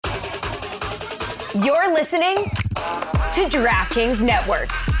You're listening to DraftKings Network.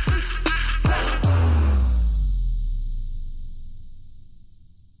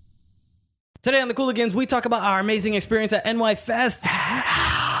 Today on the Cooligans, we talk about our amazing experience at NY Fest.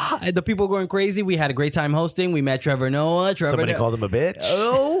 The people were going crazy. We had a great time hosting. We met Trevor Noah. Somebody called him a bitch.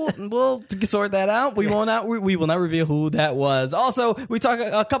 Oh, we'll sort that out. We will not reveal who that was. Also, we talk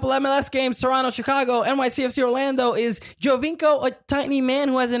a couple MLS games. Toronto, Chicago, NYCFC Orlando. Is Jovinko a tiny man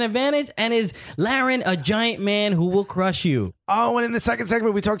who has an advantage? And is Laren a giant man who will crush you? Oh, and in the second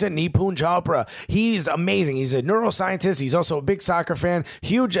segment, we talked to Nipun Chopra. He's amazing. He's a neuroscientist. He's also a big soccer fan.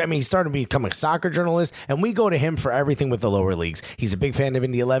 Huge. I mean, he's starting to become a soccer journalist, and we go to him for everything with the lower leagues. He's a big fan of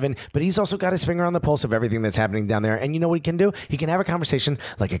Indy 11, but he's also got his finger on the pulse of everything that's happening down there. And you know what he can do? He can have a conversation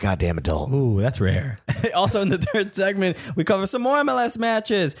like a goddamn adult. Ooh, that's rare. Also, in the third segment, we cover some more MLS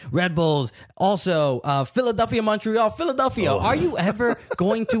matches. Red Bulls. Also, Philadelphia, Montreal. Philadelphia, Are you ever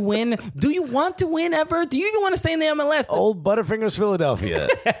going to win? Do you want to win ever? Do you even want to stay in the MLS? Old Butterfingers, Philadelphia.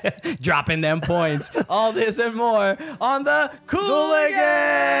 Dropping them points. All this and more on the Cooligans.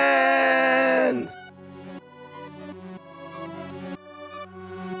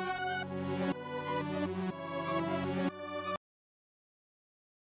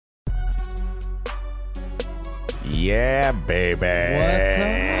 Yeah, baby. What's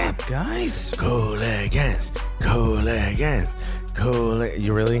up, guys? Cooligans.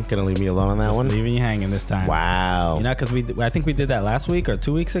 You really gonna leave me alone on that Just one? leaving you hanging this time. Wow. You know, because I think we did that last week or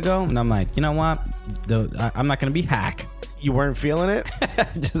 2 weeks ago, and I'm like, you know what? I'm not gonna be hack. You weren't feeling it?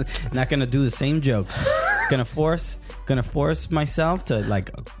 Just not gonna do the same jokes. Gonna force myself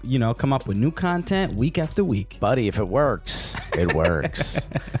to come up with new content week after week. Buddy, if it works, it works.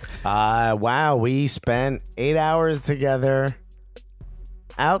 Wow, we spent 8 hours together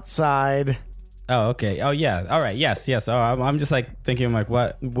outside. Oh, okay. Oh, yeah. All right. Yes. Oh, I'm just like thinking like,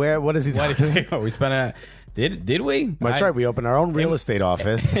 what? What is he talking That's right. We opened our own real estate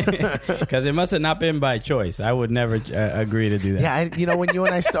office. Because it must have not been by choice. I would never agree to do that. Yeah, when you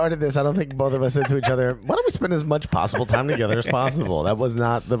and I started this, I don't think both of us said to each other, why don't we spend as much possible time together as possible? That was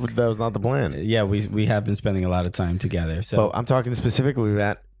not the plan. Yeah, we have been spending a lot of time together. So I'm talking specifically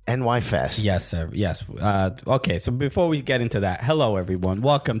about NY Fest. Yes, sir. Yes. Okay, so before we get into that, hello, everyone.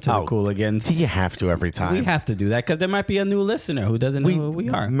 Welcome to the Cooligans. See, you have to every time. We have to do that because there might be a new listener who doesn't know who we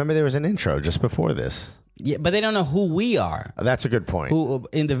are. Remember there was an intro just before this. Yeah, but they don't know who we are. That's a good point. Who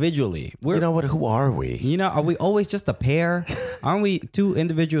individually? You know what? Who are we? Are we always just a pair? Aren't we two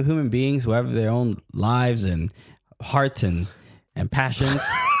individual human beings who have their own lives and hearts and passions?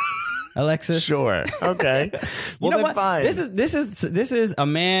 Alexis? Sure. Okay. Well, then fine. This is a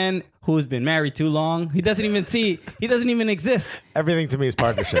man who's been married too long. He doesn't even exist. Everything to me is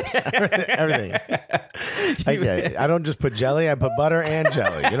partnerships. Everything. Okay. I don't just put jelly, I put butter and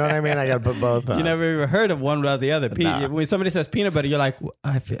jelly. You know what I mean? I got to put both on. You never even heard of one without the other. Nah. When somebody says peanut butter, you're like,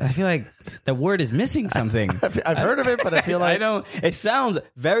 I feel like the word is missing something. I've heard of it, but I feel like... I don't... It sounds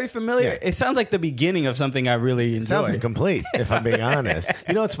very familiar. Yeah. It sounds like the beginning of something I really enjoy. It sounds incomplete, if I'm being honest.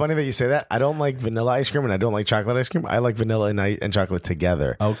 You know, it's funny that you say that. I don't like vanilla ice cream and I don't like chocolate ice cream. I like vanilla and chocolate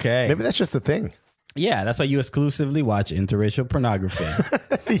together. Okay. Maybe that's just the thing. Yeah, that's why you exclusively watch interracial pornography.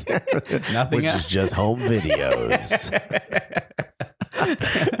 Nothing Which else. is just home videos.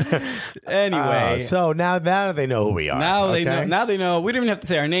 Anyway, so now they know who we are. now okay? they know. Now they know. We don't even have to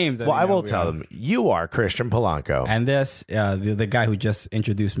say our names. Well, I will tell them. You are Christian Polanco, And this, the guy who just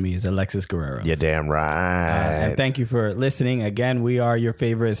introduced me is Alexis Guerrero. You're damn right. And thank you for listening. Again, we are your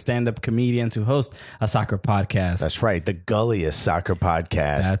favorite stand-up comedians who host a soccer podcast. That's right. The gulliest soccer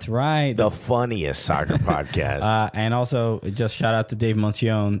podcast. That's right. The funniest soccer podcast. And also, just shout out to Dave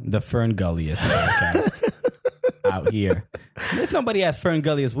Monsione, the Fern Gulliest podcast out here. There's nobody as Fern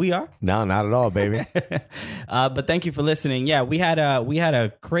Gully as we are. No, not at all, baby. But thank you for listening. Yeah, we had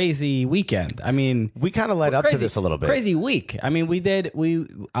a crazy weekend. I mean, We kind of led up to this a little bit. Crazy week. I mean, we did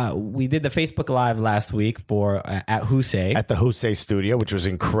the Facebook Live last week for at Husey. At the Husey studio, which was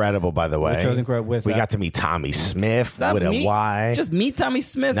incredible, by the way. Which was incredible. We got to meet Tommy Smith with a Y. Just meet Tommy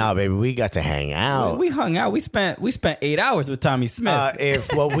Smith. No, baby, we got to hang out. We hung out. We spent 8 hours with Tommy Smith.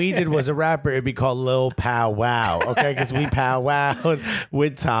 If what we did was a rapper, it'd be called Lil Pow Wow, okay? Because we powwowed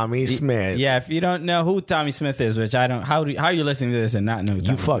with Tommy Smith. Yeah, if you don't know who Tommy Smith is, which I don't, how are you listening to this and not know? Who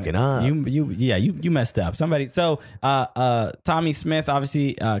Tommy fucking Smith? up. You messed up. Somebody. So, Tommy Smith,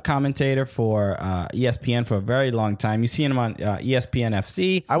 obviously, commentator for ESPN for a very long time. You've seen him on ESPN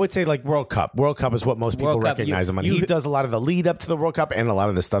FC. I would say like World Cup. World Cup is what most people recognize him on. He does a lot of the lead up to the World Cup and a lot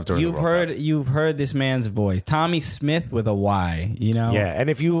of the stuff during the World Cup. You've heard this man's voice, Tommy Smith with a Y. You know. Yeah, and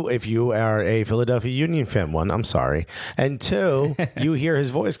if you are a Philadelphia Union fan, I'm sorry, and two, you hear his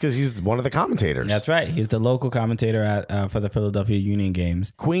voice because he's one of the commentators. That's right. He's the local commentator at for the Philadelphia Union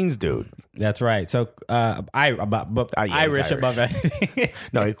games. Queens dude. That's right. So Irish Irish. above everything.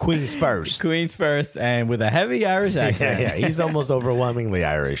 No, Queens first. Queens first, and with a heavy Irish accent. Yeah, he's almost overwhelmingly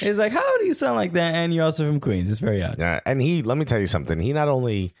Irish. He's like, how do you sound like that? And you're also from Queens. It's very odd. Yeah, and let me tell you something. He not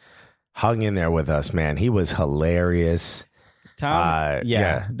only hung in there with us, man. He was hilarious. Tom,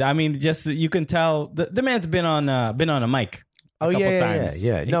 yeah. I mean, just you can tell the man's been on a mic. A couple times.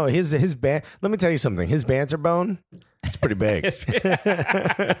 Yeah. No, his band. Let me tell you something. His banter bone. It's pretty big.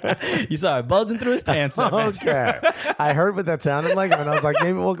 You saw it bulging through his pants. Okay. I heard what that sounded like, and I was like,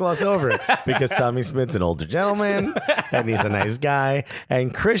 maybe we'll gloss over it because Tommy Smith's an older gentleman, and he's a nice guy.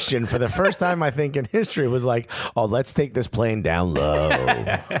 And Christian, for the first time, I think, in history, was like, oh, let's take this plane down low.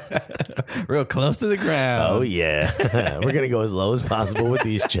 Real close to the ground. Oh, yeah. We're going to go as low as possible with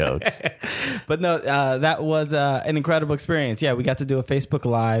these jokes. But no, that was an incredible experience. Yeah, we got to do a Facebook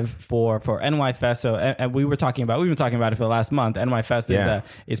Live for NY Fest. So, and we've been talking about it for the last month. NY Fest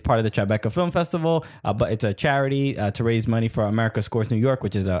is part of the Tribeca Film Festival, but it's a charity to raise money for America Scores New York,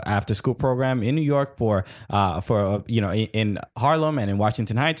 which is an after-school program in New York for in Harlem and in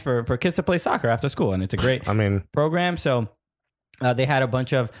Washington Heights for kids to play soccer after school, and it's a great program. So. They had a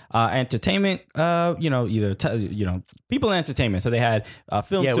bunch of entertainment, people in entertainment. So they had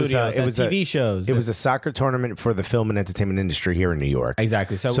film studios, TV shows. It was a soccer tournament for the film and entertainment industry here in New York.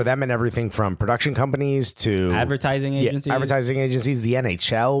 Exactly. So that meant everything from production companies to advertising agencies. Yeah, advertising agencies. The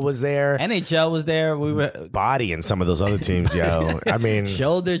NHL was there. We were bodying some of those other teams, yo. I mean,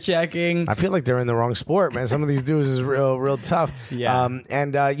 shoulder checking. I feel like they're in the wrong sport, man. Some of these dudes is real tough. Yeah.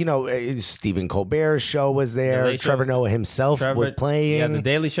 Stephen Colbert's show was there. Trevor Noah himself was playing. Yeah, the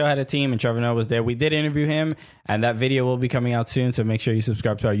Daily Show had a team, and Trevor Noah was there. We did interview him, and that video will be coming out soon. So make sure you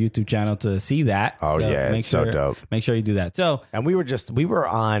subscribe to our YouTube channel to see that. Oh, it's so dope. Make sure you do that. So, and we were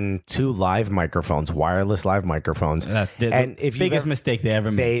on 2 live microphones, wireless live microphones. And if biggest mistake they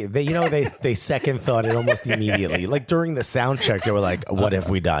ever made. They second thought it almost immediately. Like during the sound check, they were like, "What have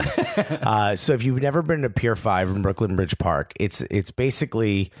we done?" So if you've never been to Pier 5 in Brooklyn Bridge Park, it's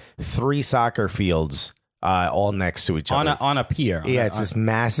basically 3 soccer fields. All next to each other on a pier. It's this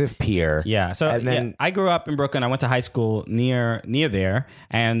massive pier. Yeah. So I grew up in Brooklyn. I went to high school near there,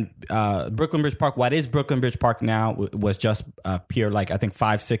 and Brooklyn Bridge Park. What is Brooklyn Bridge Park now was just a pier, like I think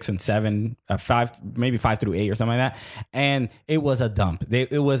 5, 6, and 7, 5, maybe 5 through 8 or something like that. And it was a dump.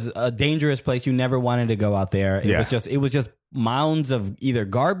 It was a dangerous place. You never wanted to go out there. It was just mounds of either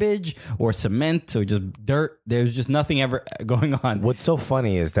garbage or cement or just dirt. There's just nothing ever going on. What's so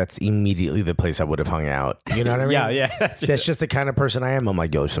funny is that's immediately the place I would have hung out. You know what I mean? Yeah. That's just the kind of person I am. I'm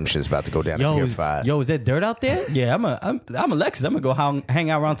like, yo, some shit's about to go down at Pier 5. Yo, is there dirt out there? Yeah, I'm Alexis. I'm gonna go hang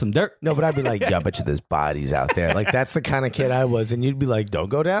out around some dirt. No, but I'd be like, yeah, I bet you there's bodies out there. Like that's the kind of kid I was, and you'd be like, don't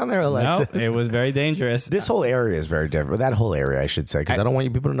go down there, Alexis. No, it was very dangerous. This whole area is very different. That whole area, I should say, because I don't want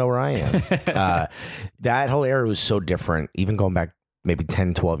you people to know where I am. That whole area was so different, even going back maybe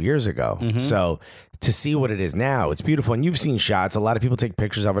 10, 12 years ago. Mm-hmm. So to see what it is now, it's beautiful. And you've seen shots. A lot of people take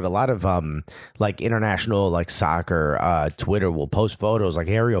pictures of it. A lot of like international like soccer Twitter will post photos, like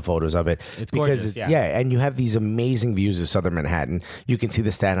aerial photos of it. It's gorgeous. And you have these amazing views of southern Manhattan. You can see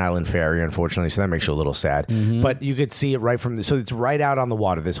the Staten Island Ferry, unfortunately, so that makes you a little sad. Mm-hmm. But you could see it right from so it's right out on the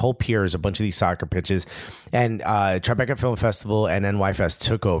water. This whole pier is a bunch of these soccer pitches. And Tribeca Film Festival and NY Fest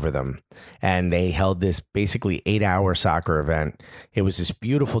took over them. And they held this basically 8-hour soccer event. It was this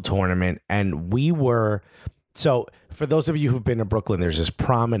beautiful tournament. And we were... So for those of you who've been to Brooklyn, there's this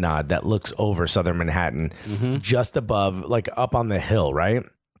promenade that looks over southern Manhattan, just above, like up on the hill, right?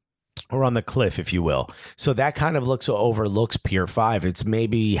 Or on the cliff, if you will. So that kind of overlooks Pier 5. It's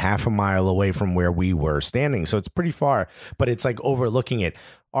maybe half a mile away from where we were standing. So it's pretty far, but it's like overlooking it.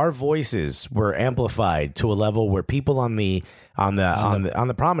 Our voices were amplified to a level where people on the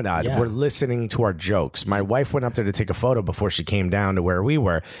promenade were listening to our jokes. My wife went up there to take a photo before she came down to where we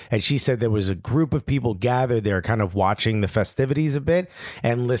were, and she said there was a group of people gathered there kind of watching the festivities a bit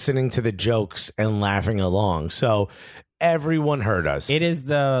and listening to the jokes and laughing along. So everyone heard us. It is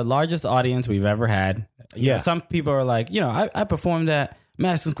the largest audience we've ever had. You know, some people are like, I performed at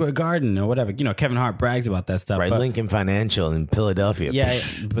Madison Square Garden or whatever. Kevin Hart brags about that stuff. Right, but Lincoln Financial in Philadelphia. Yeah,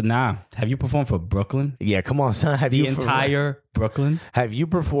 but nah. Have you performed for Brooklyn? Yeah, come on, son. The entire Brooklyn? Have you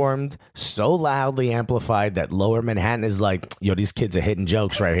performed so loudly amplified that Lower Manhattan is like, yo, these kids are hitting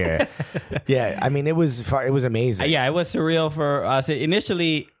jokes right here? Yeah, I mean, it was amazing. Yeah, it was surreal for us.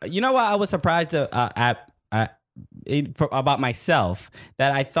 Initially, you know what? I was surprised about myself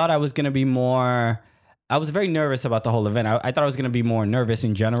that I thought I was going to be more I was very nervous about the whole event. I thought I was going to be more nervous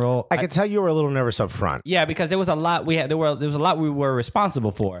in general. I could tell you were a little nervous up front. Yeah, because there was a lot there was a lot we were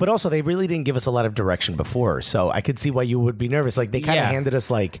responsible for. But also, they really didn't give us a lot of direction before, so I could see why you would be nervous. Like, they kind of handed us,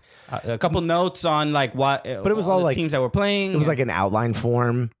 like... a couple notes on, like, what... But it was all, the like... teams that were playing. It was like an outline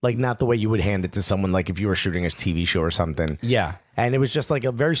form, like, not the way you would hand it to someone, like, if you were shooting a TV show or something. Yeah. And it was just, like,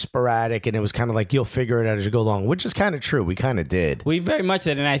 a very sporadic, and it was kind of like, you'll figure it out as you go along, which is kind of true. We kind of did. We very much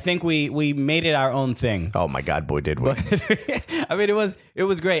did, and I think we made it our own thing. Oh, my God, boy, did we. I mean, it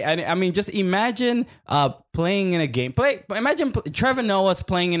was great. I mean, just imagine playing in a game. Imagine Trevor Noah's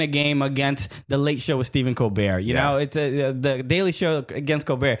playing in a game against The Late Show with Stephen Colbert. You know, it's the Daily Show against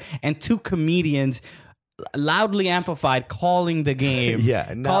Colbert, and two comedians loudly amplified calling the game.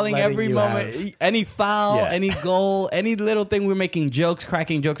 Calling every moment, any foul, any goal, any little thing. We're making jokes,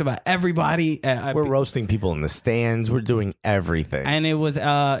 cracking jokes about everybody. We're roasting people in the stands. We're doing everything. And it was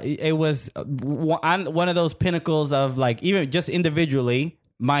one of those pinnacles of, like, even just individually,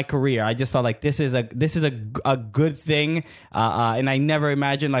 my career. I just felt like this is a good thing, and I never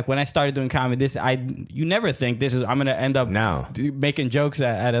imagined, like, when I started doing comedy, you never think I'm gonna end up making jokes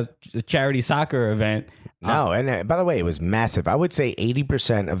at a charity soccer event. No, and by the way, it was massive. I would say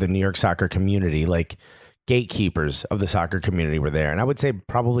 80% of the New York soccer community, like, gatekeepers of the soccer community, were there, and I would say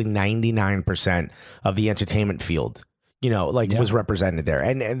probably 99% of the entertainment field, was represented there,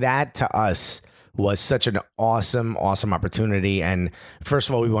 and that to us was such an awesome opportunity. And first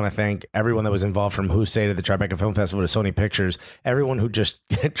of all, we want to thank everyone that was involved, from Hussein to the Tribeca Film Festival to Sony Pictures, everyone who just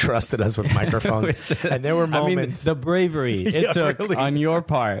trusted us with microphones. And there were moments. I mean, the bravery it took really, on your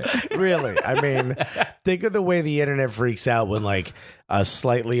part. Really. I mean, think of the way the internet freaks out when, like, a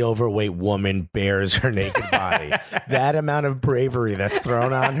slightly overweight woman bears her naked body. That amount of bravery that's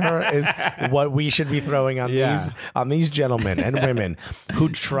thrown on her is what we should be throwing on these gentlemen and women who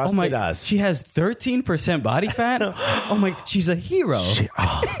trusted us. She has 13% body fat. Oh my! She's a hero.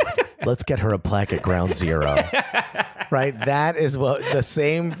 Let's get her a plaque at Ground Zero. Right? That is what the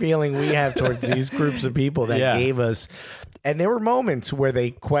same feeling we have towards these groups of people that gave us. And there were moments where they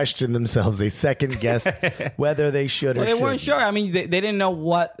questioned themselves. They second guessed whether they should or they shouldn't. weren't sure. I mean, they didn't know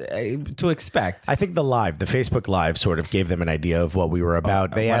what to expect. I think the Facebook Live sort of gave them an idea of what we were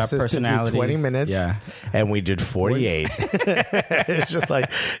about. They asked us to do 20 minutes, and we did 48. It's just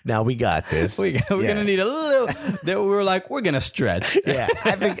like, now we got this. We're going to need a little. We were like, we're going to stretch.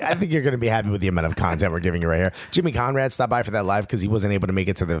 I think you're going to be happy with the amount of content we're giving you right here. Jimmy Conrad stopped by for that live because he wasn't able to make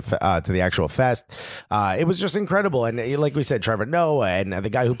it to the actual fest. It was just incredible. And like we said, Trevor Noah and the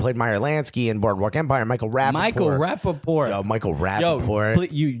guy who played Meyer Lansky in Boardwalk Empire, Michael Rappaport. Michael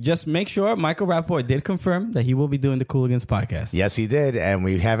Rappaport. You just make sure Michael Rappaport did confirm that he will be doing the Cooligans podcast. Yes, he did. And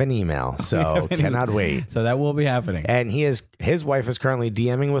we have an email. So cannot wait. So that will be happening. And his wife is currently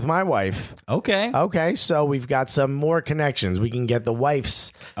DMing with my wife. Okay. So we've got some more connections. We can get the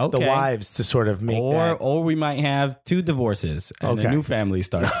wives to sort of make or we might have 2 divorces and a new family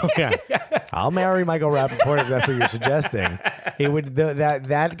start. I'll marry Michael Rappaport if that's what you're suggesting. It would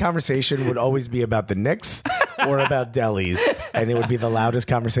that conversation would always be about the Knicks or about delis, and it would be the loudest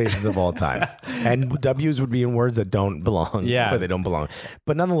conversations of all time. And W's would be in words that don't belong, where they don't belong.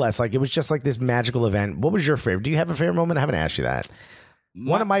 But nonetheless, like, it was just like this magical event. What was your favorite? Do you have a favorite moment? I haven't asked you that.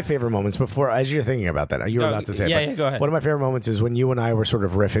 One of my favorite moments before, as you're thinking about that, you were about to say, go ahead. One of my favorite moments is when you and I were sort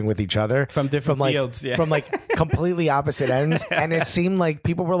of riffing with each other from different fields, from like completely opposite ends, and it seemed like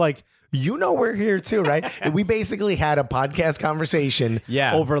people were like, we're here too, right? We basically had a podcast conversation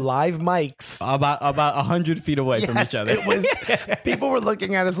over live mics about 100 feet away from each other. It was people were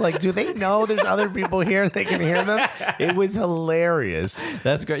looking at us like, do they know there's other people here and they can hear them? It was hilarious.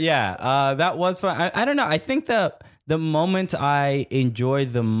 That's great. That was fun. I don't know. I think the moments I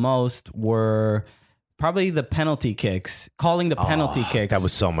enjoyed the most were probably the penalty kicks, calling the penalty kicks. That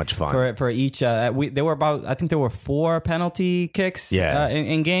was so much fun. For each, there were I think there were 4 penalty kicks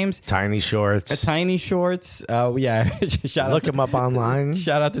in games. Tiny Shorts. Tiny Shorts. Look him up online.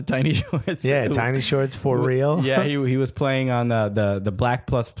 Shout out to Tiny Shorts. Yeah, Tiny Shorts for real. Yeah, he was playing on the Black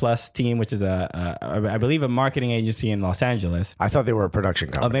Plus team, which is I believe a marketing agency in Los Angeles. I thought they were a production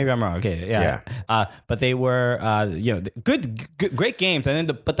company. Oh, maybe I'm wrong. Okay, yeah. But they were great games, and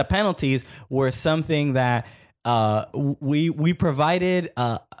then but the penalties were something that we provided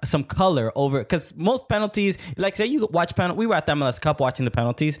some color over, because most penalties, like say you watch we were at the MLS Cup watching the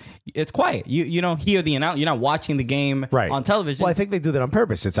penalties, it's quiet. You don't hear the announce. You're not watching the game on television. Well, I think they do that on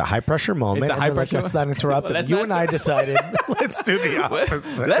purpose. It's a high pressure moment. It's a high pressure. Let's not interrupt them. You and I decided let's do the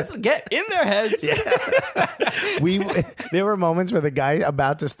opposite. Let's get in their heads. Yeah. There were moments where the guy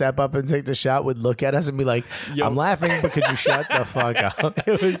about to step up and take the shot would look at us and be like, I'm laughing, but could you shut the fuck up?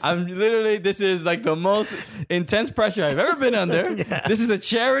 This is like the most intense pressure I've ever been under. This is a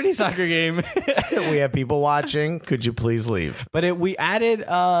charity soccer game. We have people watching. Could you please leave? But we added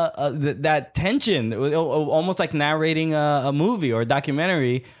that tension, almost like narrating a movie or a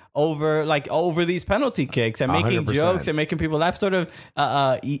documentary over these penalty kicks and making 100%. jokes and making people laugh, sort of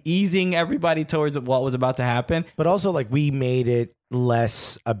easing everybody towards what was about to happen. But also, like, we made it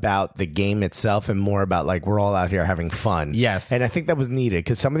less about the game itself and more about, like, we're all out here having fun. Yes. And I think that was needed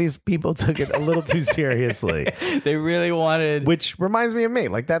because some of these people took it a little too seriously. They really wanted... Which reminds me of me.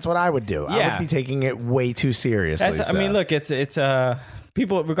 Like, that's what I would do. I would be taking it way too seriously. I mean, look, it's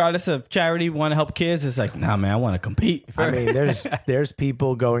people, regardless of charity, want to help kids. It's like, nah, man, I want to compete. I mean, there's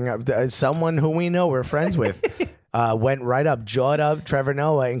people going up. Someone who we know we're friends with went right up, jawed up Trevor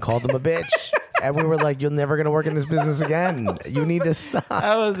Noah and called him a bitch. And we were like, you're never going to work in this business again. You need to stop.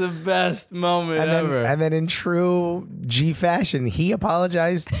 That was the best moment ever. And then in true G fashion, he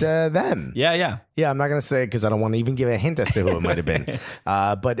apologized to them. Yeah. Yeah, I'm not going to say it because I don't want to even give a hint as to who it might have been.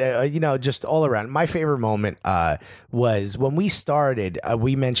 But just all around. My favorite moment was when we started,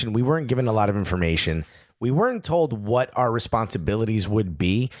 we mentioned we weren't given a lot of information. We weren't told what our responsibilities would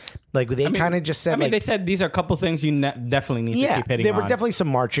be. Like, they kind of just said... they said these are a couple things you definitely need to keep hitting on. There were definitely some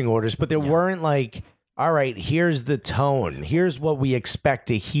marching orders, but there weren't like... All right, here's the tone. Here's what we expect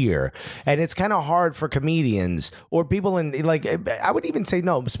to hear. And it's kind of hard for comedians or people in, like, I would even say,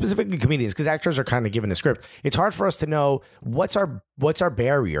 no, specifically comedians, because actors are kind of given a script. It's hard for us to know what's our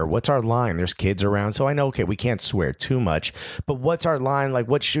barrier, what's our line. There's kids around, so I know, okay, we can't swear too much, but what's our line? Like,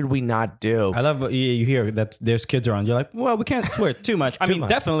 what should we not do? I love what you hear that there's kids around. You're like, well, we can't swear too much. I mean,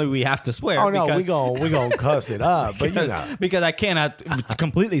 definitely we have to swear. Oh, no, we gonna cuss it up, but because I cannot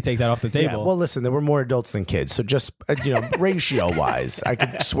completely take that off the table. Yeah, well, listen, there were more adults than kids, so just ratio wise, I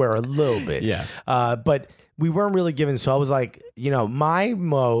could swear a little bit. Yeah, but we weren't really given. So I was like, my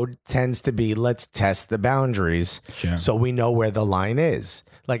mode tends to be let's test the boundaries, so we know where the line is.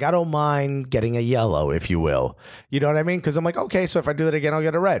 Like, I don't mind getting a yellow, if you will. You know what I mean? Because I'm like, okay, so if I do that again, I'll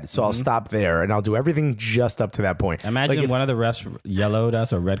get a red. So I'll stop there and I'll do everything just up to that point. Imagine one of the refs yellowed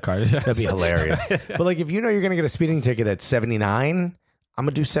us or red carded us. That'd be hilarious. But like, if you're going to get a speeding ticket at 79, I'm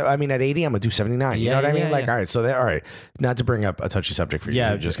going to do, at 80, I'm going to do 79. You know what I mean? Like, all right, so all right. Not to bring up a touchy subject for you.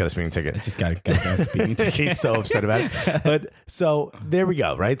 You just got a speeding ticket. Just got a speeding ticket. He's so upset about it. But so there we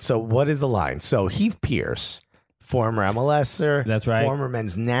go, right? So what is the line? So Heath Pierce, former MLSer. That's right. Former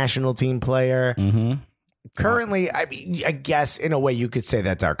men's national team player. Mm-hmm. Currently, I mean, I guess in a way you could say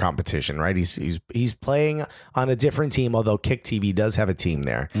that's our competition, right? He's playing on a different team, although Kick TV does have a team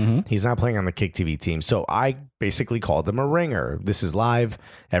there. Mm-hmm. He's not playing on the Kick TV team. So I basically called him a ringer. This is live.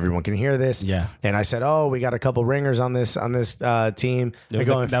 Everyone can hear this. Yeah. And I said, oh, we got a couple ringers on this team.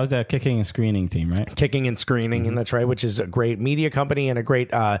 That was a kicking and screening team, right? Kicking and screening, and that's right, which is a great media company and a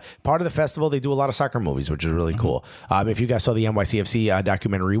great part of the festival. They do a lot of soccer movies, which is really cool. If you guys saw the NYCFC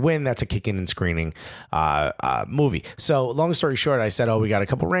documentary Win, that's a kicking and screening movie. So long story short, I said, oh, we got a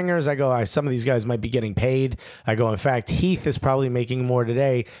couple ringers. I go, some of these guys might be getting paid. I go, in fact, Heath is probably making more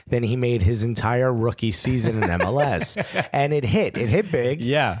today than he made his entire rookie season in MLS. And it hit big.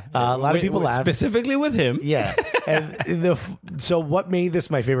 Yeah. A lot of people laughed. Specifically with him. Yeah. And so what made this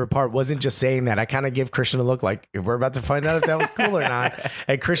my favorite part wasn't just saying that. I kind of give Christian a look like, we're about to find out if that was cool or not.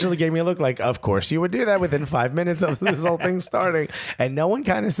 And Christian gave me a look like, of course you would do that within 5 minutes of this whole thing starting. And no one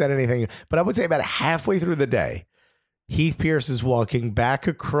kind of said anything. But I would say about halfway through the day, Heath Pierce is walking back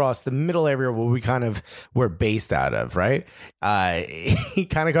across the middle area where we kind of were based out of, right? He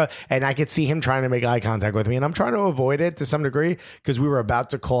kind of and I could see him trying to make eye contact with me, and I'm trying to avoid it to some degree because we were about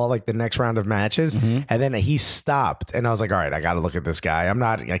to call like the next round of matches, and then he stopped, and I was like, all right, I got to look at this guy.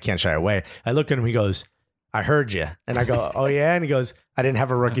 I can't shy away. I look at him, he goes, I heard you. And I go, oh yeah? And he goes, I didn't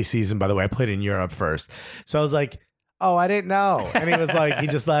have a rookie season, by the way. I played in Europe first. So I was like, oh, I didn't know. And he was like, he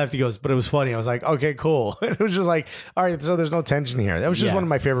just laughed. He goes, but it was funny. I was like, okay, cool. It was just like, all right, so there's no tension here. That was just one of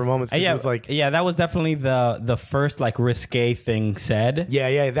my favorite moments. Yeah, it was like, that was definitely the first like risque thing said.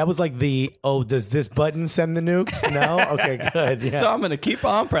 Yeah. That was like does this button send the nukes? No? Okay, good. Yeah. So I'm going to keep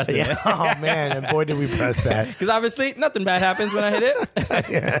on pressing it. Oh, man. And boy, did we press that. Because obviously nothing bad happens when I hit it.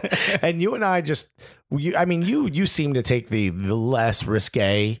 Yeah. And you and I you seem to take the less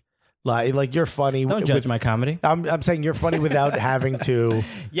risque Like you're funny. Don't judge my comedy. I'm saying you're funny without having to.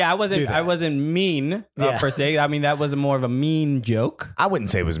 Yeah, I wasn't mean per se. I mean, that was more of a mean joke. I wouldn't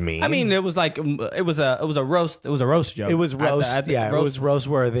say it was mean. I mean, it was like it was a roast. It was a roast joke. It was roast. It was roast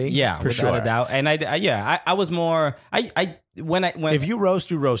worthy. Yeah, for without sure. a doubt. And I was more. When if you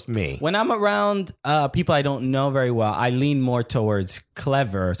roast me. When I'm around people I don't know very well, I lean more towards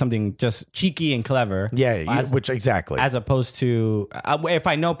clever, something just cheeky and clever. Yeah, which exactly. As opposed to if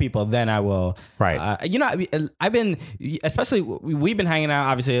I know people, then I will. Right. I've been, especially we've been hanging out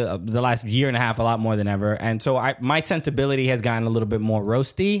obviously the last year and a half a lot more than ever, and so my sensibility has gotten a little bit more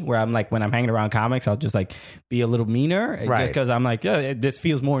roasty. Where I'm like, when I'm hanging around comics, I'll just like be a little meaner, just because I'm like, this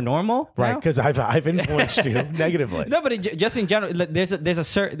feels more normal. Right. Because I've influenced you negatively. No, but just in general, there's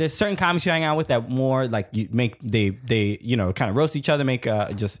certain comics you hang out with that more like you make they kind of roast each other, make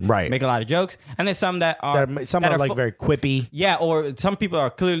a lot of jokes, and there's some that are like very quippy. Yeah, or some people are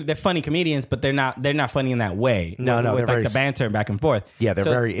clearly they're funny comedians, but they're not funny in that way. No, with they're like the banter back and forth. Yeah, they're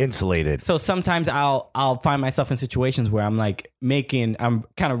very insulated. So sometimes I'll find myself in situations where I'm like I'm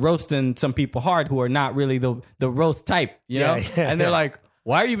kind of roasting some people hard who are not really the roast type, and they're like,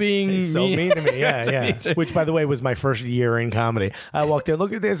 why are you being so mean to me? Yeah. Which, by the way, was my first year in comedy. I walked in,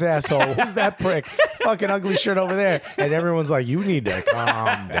 look at this asshole. Who's that prick? Fucking ugly shirt over there. And everyone's like, you need to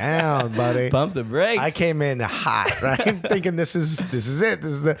calm down, buddy. Pump the brakes. I came in hot, right? Thinking this is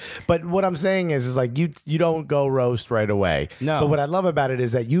it. But what I'm saying is like you don't go roast right away. No. But what I love about it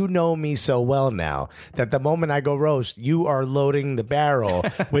is that you know me so well now that the moment I go roast, you are loading the barrel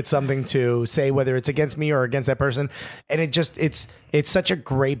with something to say, whether it's against me or against that person. And it's such a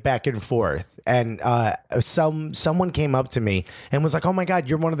great back and forth. And someone came up to me and was like, oh my God,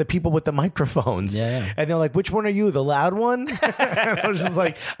 you're one of the people with the microphones. Yeah. And they're like, which one are you? The loud one? And I was just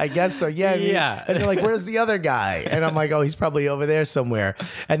like, I guess so. Yeah. Yeah. And they're like, where's the other guy? And I'm like, oh, he's probably over there somewhere.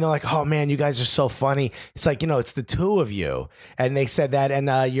 And they're like, oh man, you guys are so funny. It's like, it's the two of you. And they said that.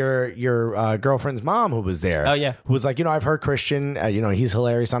 And your girlfriend's mom who was there. Oh yeah. Who was like, I've heard Christian, he's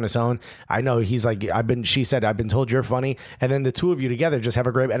hilarious on his own. I know he's like, she said, I've been told you're funny. And then the two of you together just have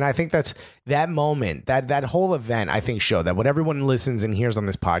a great, and I think that's that moment, that whole event, I think showed that what everyone listens and hears on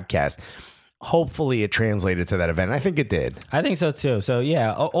this podcast, hopefully it translated to that event. And I think it did. I think so too. So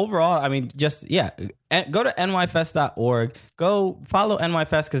yeah, overall, I mean, go to nyfest.org. Go follow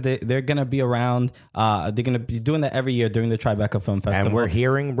NYFest because they're going to be around. They're going to be doing that every year during the Tribeca Film Festival. And we're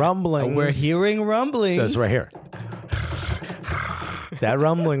hearing rumblings. That's right here. That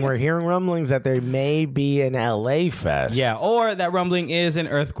rumbling, we're hearing rumblings that there may be an LA Fest. Yeah, or that rumbling is an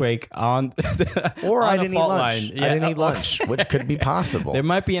earthquake on or on I didn't eat lunch. line. Yeah. I didn't eat lunch, which could be possible. There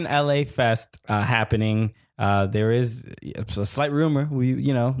might be an LA Fest happening. There is a slight rumor.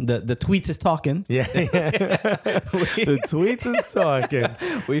 The tweets is talking. Yeah. The tweets is talking.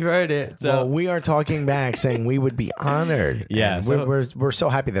 We've heard it. So well, we are talking back, saying we would be honored. Yeah, we're so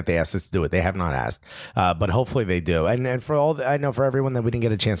happy that they asked us to do it. They have not asked, but hopefully they do. And for I know for everyone that we didn't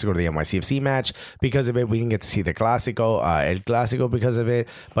get a chance to go to the NYCFC match because of it, we didn't get to see the Clásico, El Clásico because of it.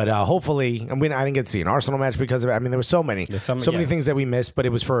 But hopefully, I didn't get to see an Arsenal match because of it. I mean, there were so many things that we missed, but it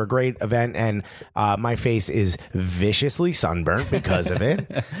was for a great event, and my face is viciously sunburnt because of it.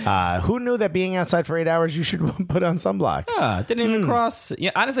 Who knew that being outside for 8 hours you should put on sunblock? Didn't even cross.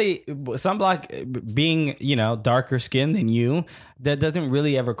 Yeah, honestly, sunblock being darker skin than you, that doesn't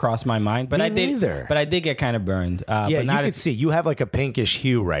really ever cross my mind. But I did get kind of burned. Yeah, but you can see you have like a pinkish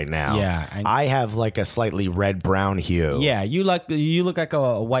hue right now. Yeah, I have like a slightly red brown hue. Yeah, you look like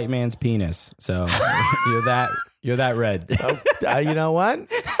a white man's penis. So you're that red. You know what?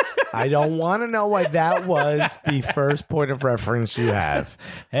 I don't want to know why that was the first point of reference you have.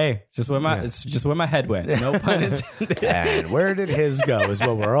 Hey, it's just where my head went. No pun intended. And where did his go is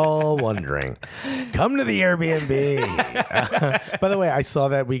what we're all wondering. Come to the Airbnb. By the way, I saw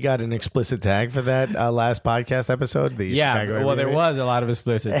that we got an explicit tag for that last podcast episode. Chicago Airbnb. There was a lot of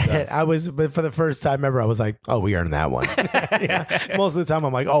explicit stuff. But for the first time ever, I was like, oh, we earned that one. Yeah. Most of the time,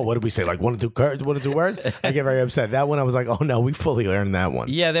 I'm like, oh, what did we say? Like one or two words? I get very upset. That one, I was like, oh no, we fully earned that one.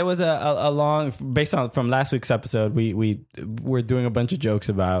 Yeah, there was a long, based on from last week's episode, we were doing a bunch of jokes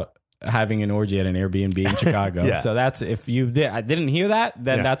about having an orgy at an Airbnb in Chicago. Yeah. So that's, if you didn't hear that,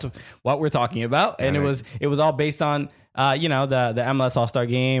 then that's what we're talking about. And it was all based on the MLS All-Star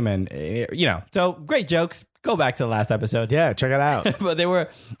game, and so great jokes. go back to the last episode. Yeah, check it out. But they were,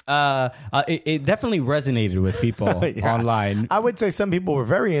 it definitely resonated with people online. I would say some people were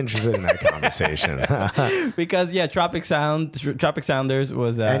very interested in that conversation. Because, Tropic Sounders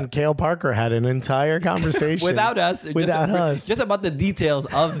was... and Cale Parker had an entire conversation. Without us. Just about the details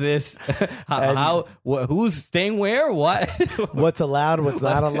of this. Who's staying where, what? What's allowed, what's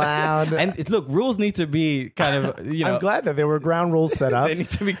not allowed. And look, rules need to be kind of, I'm glad that there were ground rules set up. They need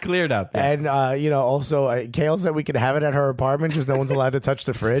to be cleared up. And, also, Kale said we could have it at her apartment, just no one's allowed to touch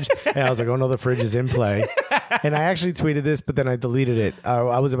the fridge. And I was like, oh no, the fridge is in play. And I actually tweeted this, but then I deleted it.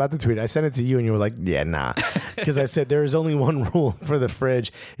 I was about to tweet it. I sent it to you and you were like, yeah, nah. Because I said there is only one rule for the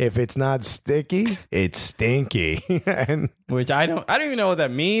fridge. If it's not sticky, it's stinky. Which I don't even know what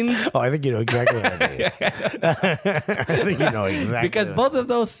that means. Oh, I think you know exactly what I mean. I think you know exactly. Because both of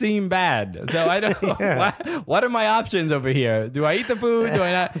those seem bad. So I don't know. What are my options over here? Do I eat the food? Do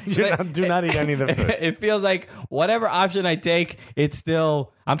I not? Do not eat any of the food. It feels like whatever option I take,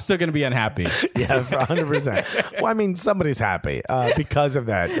 I'm still going to be unhappy. Yeah, 100%. Well, I mean, somebody's happy because of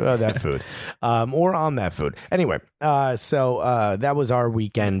that food or on that food. Anyway, so that was our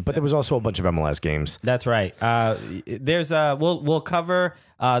weekend, but there was also a bunch of MLS games. That's right. There's we'll cover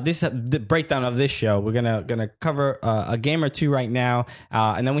the breakdown of this show. We're gonna cover a game or two right now,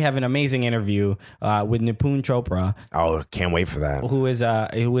 and then we have an amazing interview with Nipun Chopra. Oh, can't wait for that. Who is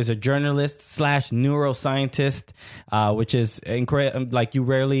a journalist / neuroscientist, which is incredible. Like, you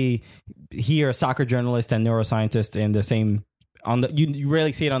rarely hear a soccer journalist and neuroscientist in the same. You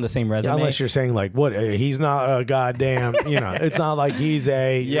rarely see it on the same resume. Unless you're saying like, what, he's not a goddamn, it's not like he's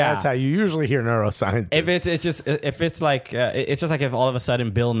a, that's how you usually hear neuroscience. If it's just like if all of a sudden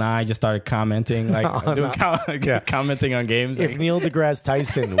Bill Nye just started commenting, like commenting on games. If Neil deGrasse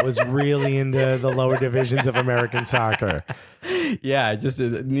Tyson was really into the lower divisions of American soccer. Yeah, just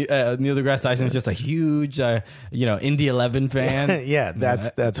Neil deGrasse Tyson is just a huge, Indy 11 fan. Yeah,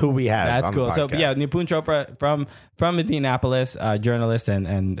 that's who we have. That's cool. So Nipun Chopra from Indianapolis, journalist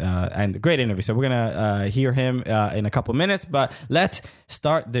and great interview. So we're gonna hear him in a couple minutes. But let's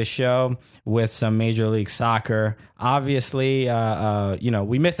start the show with some Major League Soccer. Obviously,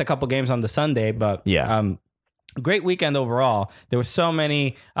 we missed a couple games on the Sunday, but great weekend overall. There were so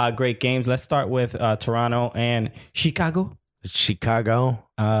many great games. Let's start with Toronto and Chicago.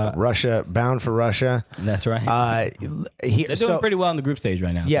 Russia, bound for Russia. That's right. They're doing pretty well in the group stage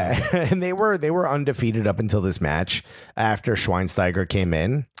right now. Yeah, so. And they were undefeated up until this match after Schweinsteiger came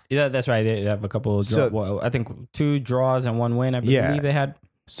in. Yeah, that's right. They have a couple of I think 2 draws and 1 win. I believe they had.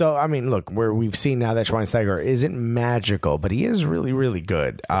 So, I mean, look, we've seen now that Schweinsteiger isn't magical, but he is really, really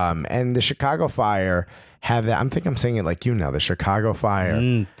good. And the Chicago Fire have that. I'm saying it like the Chicago Fire.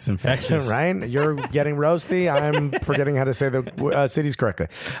 It's infectious. Right? You're getting roasty. I'm forgetting how to say the cities correctly.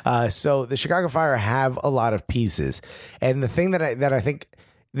 So the Chicago Fire have a lot of pieces. And the thing that I think...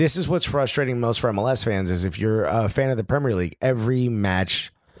 This is what's frustrating most for MLS fans is if you're a fan of the Premier League, every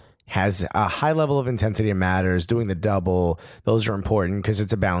match has a high level of intensity and matters. Doing the double, those are important because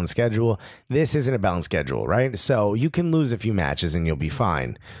it's a balanced schedule. This isn't a balanced schedule, right? So you can lose a few matches and you'll be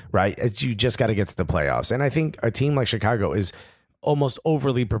fine, right? You just got to get to the playoffs. And I think a team like Chicago is almost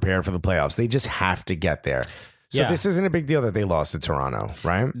overly prepared for the playoffs. They just have to get there. So this isn't a big deal that they lost to Toronto,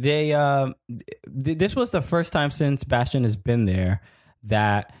 right? This was the first time since Bastian has been there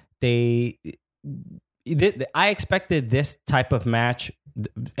that I expected this type of match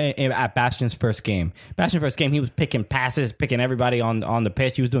at Bastian's first game. He was picking passes, picking everybody on the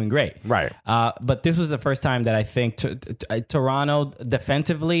pitch. He was doing great. Right. But this was the first time that I think Toronto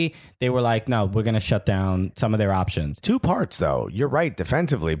defensively, they were like, no, we're going to shut down some of their options. 2 parts, though. You're right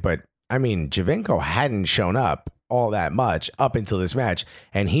defensively, but I mean, Giovinco hadn't shown up all that much up until this match,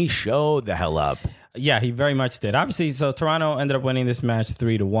 and he showed the hell up. Yeah, he very much did. Obviously, so Toronto ended up winning this match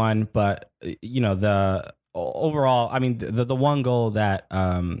 3-1, but the overall, I mean, the one goal that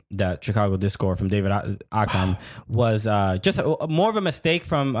Chicago did score from David Akam was just more of a mistake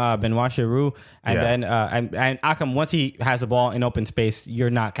from Benoit Giroux, and then and Akam, once he has the ball in open space, you're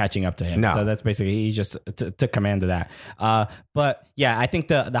not catching up to him. No. So that's basically he just took command of that. But yeah, I think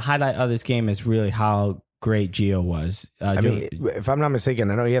the highlight of this game is really how great Gio was. I mean, if I'm not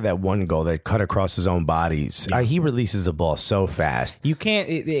mistaken, I know he had that one goal that cut across his own body. He releases the ball so fast. You can't.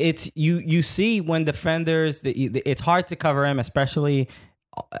 You see when defenders, it's hard to cover him, especially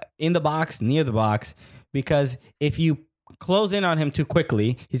in the box, near the box, because if you close in on him too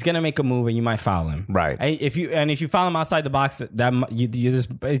quickly, he's gonna make a move and you might foul him. Right. If you foul him outside the box,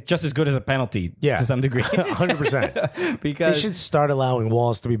 it's just as good as a penalty. Yeah. To some degree. 100%. Because they should start allowing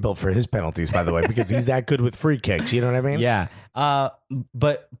walls to be built for his penalties, by the way, because he's that good with free kicks. You know what I mean? Yeah.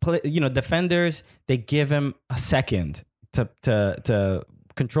 But defenders, they give him a second to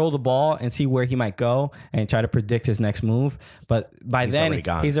control the ball and see where he might go and try to predict his next move. But by then,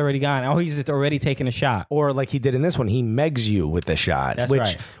 he's already gone. Oh, he's already taken a shot. Or like he did in this one, he megs you with the shot. That's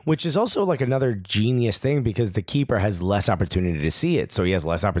right. Which is also like another genius thing because the keeper has less opportunity to see it. So he has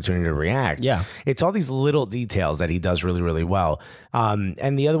less opportunity to react. Yeah. It's all these little details that he does really, really well.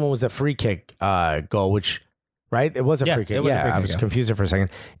 And the other one was a free kick goal, which, right? It was a free kick. I was confused there for a second.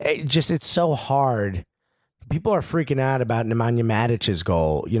 It's so hard. People are freaking out about Nemanja Matic's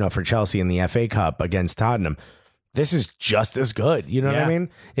goal, for Chelsea in the FA Cup against Tottenham. This is just as good. You know what I mean?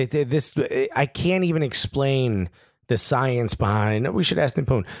 I can't even explain the science behind. We should ask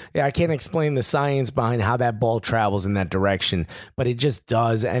Nipun. I can't explain the science behind how that ball travels in that direction, but it just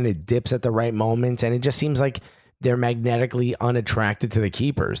does, and it dips at the right moment, and it just seems like they're magnetically unattracted to the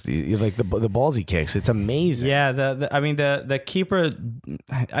keepers, the balls he kicks. It's amazing. Yeah, the keeper.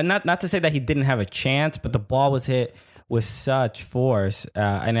 Not to say that he didn't have a chance, but the ball was hit with such force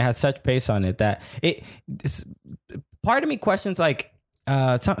and it had such pace on it that part of me questions like.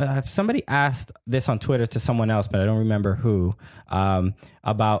 Somebody asked this on Twitter to someone else, but I don't remember who,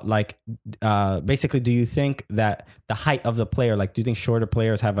 about basically, do you think that the height of the player, do you think shorter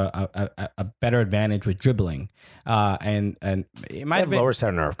players have a better advantage with dribbling? And it might have been lower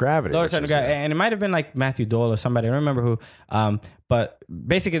center of gravity. And it might have been like Matthew Doyle or somebody. I don't remember who. But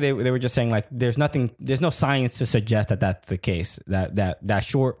basically, they were just saying there's no science to suggest that that's the case. That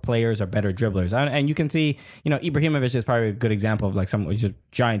short players are better dribblers, and you can see, Ibrahimovic is probably a good example of he's a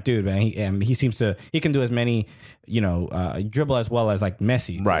giant dude, and he seems to can do as many, dribble as well as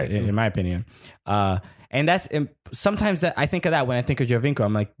Messi, right? In my opinion, and that's sometimes that I think of that when I think of Giovinco.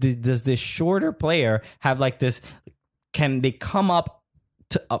 I'm like, does this shorter player have this? Can they come up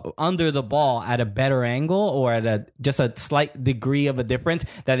under the ball at a better angle or at just a slight degree of a difference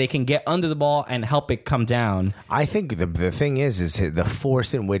that they can get under the ball and help it come down? I think the thing is the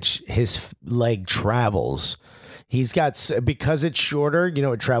force in which his leg travels. He's got, because it's shorter,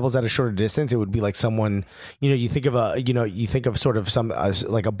 it travels at a shorter distance. It would be like someone, you think of sort of some,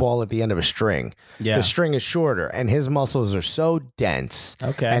 like a ball at the end of a string. Yeah. The string is shorter and his muscles are so dense.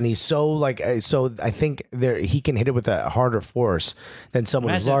 Okay. And he's so I think he can hit it with a harder force than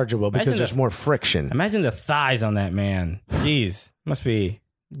someone who's larger will because there's more friction. Imagine the thighs on that man. Jeez. Must be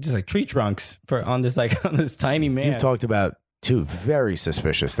just like tree trunks on this tiny man. You've talked about two very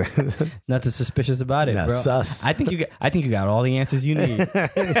suspicious things. Nothing suspicious about it, bro. Sus. I think you got all the answers you need.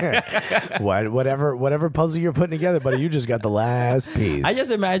 Whatever puzzle you're putting together, buddy, you just got the last piece. I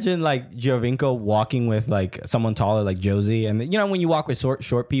just imagine Giovinco walking with someone taller like Josie, and when you walk with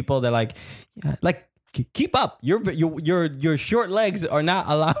short people, they're like keep up. Your short legs are not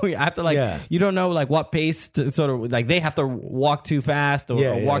allowing. I have to you don't know what pace to sort of they have to walk too fast or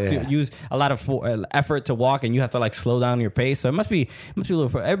use a lot of effort to walk, and you have to slow down your pace. So it must be a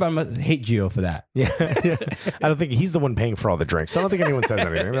little. Everybody must hate Gio for that. Yeah. I don't think he's the one paying for all the drinks. So I don't think anyone says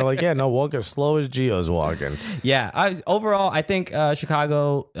anything. They're like, yeah, no, walk as slow as Gio's walking. Yeah. Overall, I think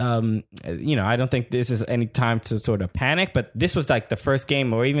Chicago. I don't think this is any time to sort of panic, but this was the first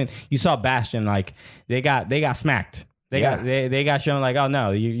game, or even you saw Bastion They got smacked. They got shown oh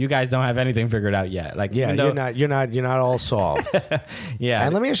no, you guys don't have anything figured out yet. You're not all solved. Yeah.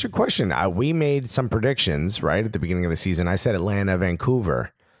 And let me ask you a question. We made some predictions right at the beginning of the season. I said Atlanta,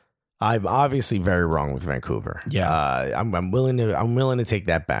 Vancouver. I'm obviously very wrong with Vancouver. Yeah. I'm willing to take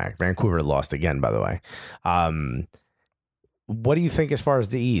that back. Vancouver lost again, by the way. What do you think as far as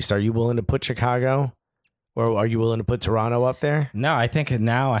the East? Are you willing to put Chicago? Or are you willing to put Toronto up there? No, I think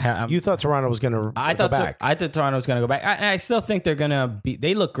now you thought Toronto was going to go back. I thought Toronto was going to go back. I still think they're going to be.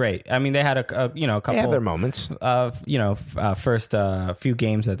 They look great. I mean, they had a couple. They have their moments of first few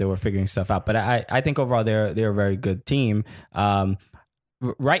games that they were figuring stuff out. But I think overall they're a very good team.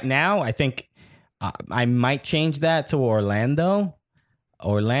 Right now, I think I might change that to Orlando.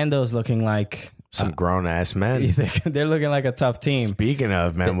 Orlando's looking like some grown ass men. They're looking like a tough team. Speaking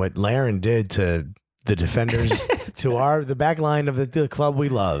of, man, what Laren did to the defenders to the back line of the club we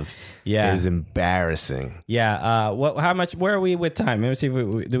love is embarrassing. Yeah. How much? Where are we with time? Let me see.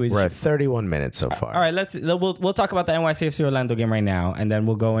 We're at 31 minutes so far. All right. We'll talk about the NYCFC Orlando game right now, and then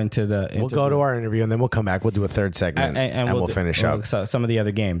we'll go into we'll go to our interview, and then we'll come back. We'll do a third segment, and we'll finish up some of the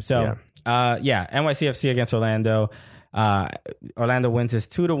other games. So, NYCFC against Orlando. Orlando wins this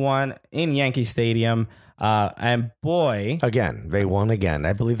 2-1 in Yankee Stadium. And boy, Again, they won again.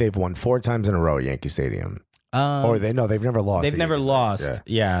 I believe they've won 4 times in a row at Yankee Stadium. They've never lost. They've never lost.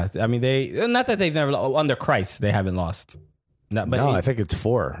 Yeah. I mean, not that they've never under Christ, they haven't lost. I think it's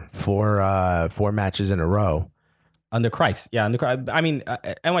 4 matches in a row. Under Christ. Yeah. I mean,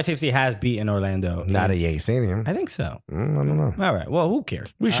 NYCFC has beaten Orlando. Not at Yankee Stadium. I think so. I don't know. All right. Well, who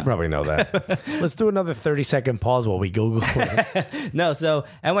cares? We should probably know that. Let's do another 30-second pause while we Google it. No, so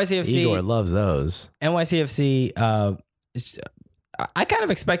NYCFC. Igor loves those. NYCFC, I kind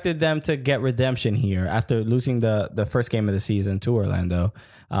of expected them to get redemption here after losing the first game of the season to Orlando.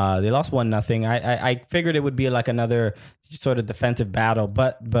 They lost 1-0. I figured it would be like another sort of defensive battle,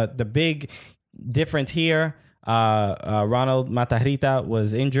 but the big difference here, Ronald Matarrita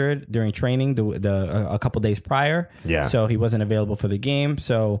was injured during training a couple days prior. Yeah. So he wasn't available for the game.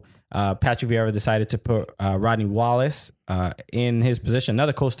 So Patrick Vieira decided to put Rodney Wallace in his position.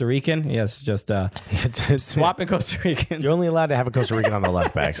 Another Costa Rican. Yes, just swapping Costa Ricans. You're only allowed to have a Costa Rican on the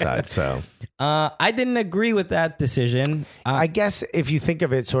left back side. So I didn't agree with that decision. I guess if you think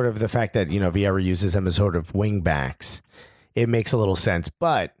of it, sort of the fact that Vieira uses them as sort of wing backs, it makes a little sense.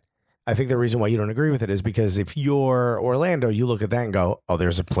 But I think the reason why you don't agree with it is because if you're Orlando, you look at that and go, "Oh,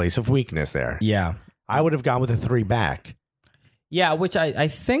 there's a place of weakness there." Yeah, I would have gone with a 3-back. Yeah, which I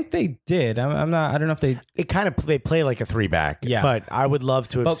think they did. I'm not. I don't know if they. They play like a 3-back. Yeah, but I would love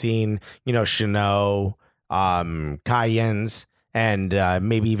to have seen Chanot, Cayens, and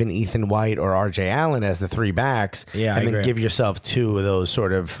maybe even Ethan White or RJ Allen as the 3-backs. Yeah, and then give yourself 2 of those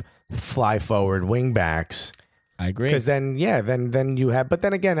sort of fly forward wing backs. I agree. Because then you have, but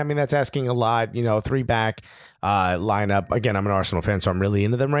then again, I mean, that's asking a lot, 3-back lineup. Again, I'm an Arsenal fan, so I'm really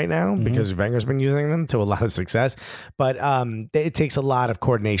into them right now because Wenger's been using them to a lot of success. But it takes a lot of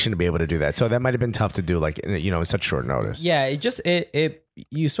coordination to be able to do that. So that might have been tough to do, like, in such short notice. Yeah,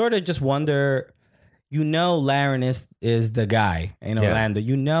 you sort of just wonder, Larin is the guy in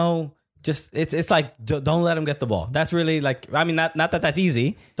Orlando. Just it's like don't let him get the ball. That's really like, I mean, not that that's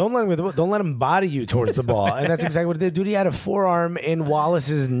easy. Don't let him body you towards the ball, and that's exactly what it did. Dude, he had a forearm in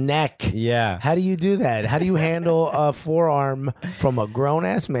Wallace's neck. Yeah, how do you do that? How do you handle a forearm from a grown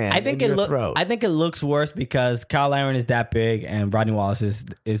ass man? I think it looks worse because Kyle Larin is that big and Rodney Wallace is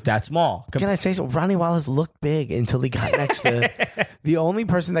that small. Can I say so? Rodney Wallace looked big until he got next to the only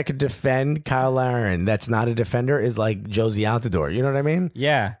person that could defend Kyle Larin that's not a defender is like Josie Altidore. You know what I mean?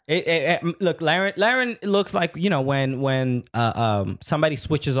 Yeah. Look, Larin looks like, when somebody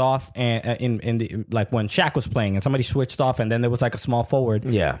switches off and in the, like when Shaq was playing and somebody switched off and then there was like a small forward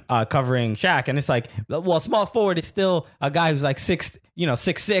covering Shaq, and it's like, well, small forward is still a guy who's like 6'6",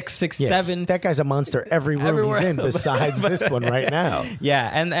 6'7". That guy's a monster everywhere he's in besides this one right now.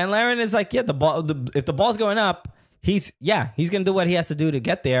 Yeah, and Larin is like, the ball, if the ball's going up, he's gonna do what he has to do to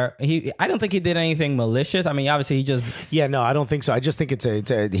get there. I don't think he did anything malicious. I mean, obviously he just no, I don't think so. I just think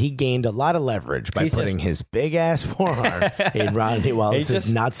he gained a lot of leverage by putting his big ass forearm in Rodney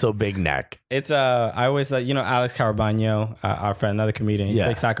Wallace's not so big neck. It's I always Alex Carabano, our friend, another comedian. He's a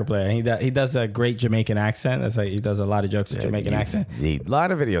big soccer player, and he does a great Jamaican accent. It's like he does a lot of jokes with Jamaican accent. A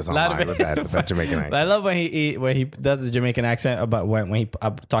lot of videos online with that Jamaican accent. I love when he does the Jamaican accent about when he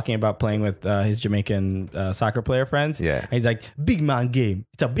talking about playing with his Jamaican soccer player friends. Yeah, and he's like, big man game.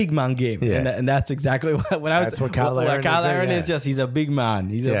 It's a big man game. Yeah, and that's exactly what that's what Kyle Larin is. Just he's a big man.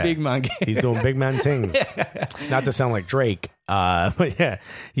 He's a big man game. He's doing big man things. Not to sound like Drake. But yeah,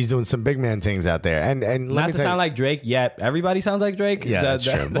 he's doing some big man things out there, and not to sound like Drake yet. Everybody sounds like Drake. Yeah, that's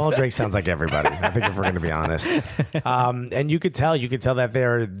true. Well, Drake sounds like everybody. I think if we're going to be honest, and you could tell that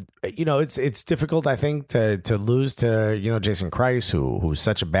they're, it's difficult. I think to lose to Jason Kreis, who's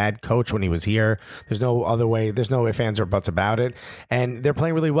such a bad coach when he was here. There's no other way. There's no ifs, ands, or buts about it, and they're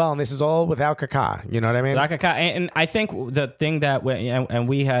playing really well. And this is all without Kaká. You know what I mean? Without Kaká, and I think the thing that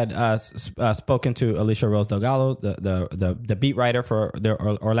we had spoken to Alicia Rose Delgado, the beat writer for the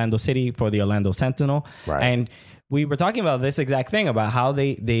Orlando City for the Orlando Sentinel, right. And we were talking about this exact thing about how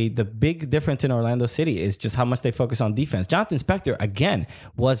the big difference in Orlando City is just how much they focus on defense. Jonathan Spector again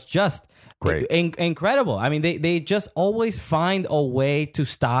was just great, incredible. I mean, they just always find a way to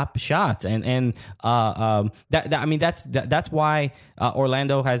stop shots, and that's why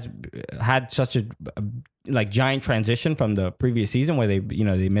Orlando has had such a giant transition from the previous season where they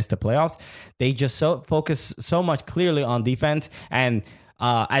missed the playoffs. They just focus so much clearly on defense, and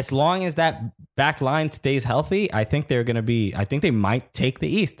as long as that back line stays healthy, I think they might take the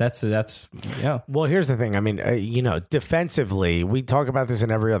East. That's Well, here's the thing. I mean, defensively, we talk about this in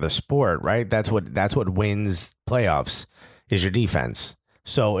every other sport, right? That's what wins playoffs is your defense.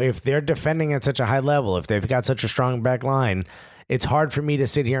 So if they're defending at such a high level, if they've got such a strong back line, it's hard for me to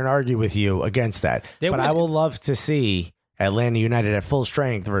sit here and argue with you against that. I will love to see Atlanta United at full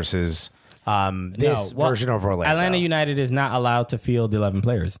strength versus version of Orlando. Atlanta United is not allowed to field 11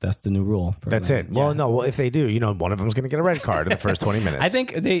 players. That's the new rule. That's Atlanta. it. Well, no. Well, if they do, one of them is going to get a red card in the first 20 minutes. I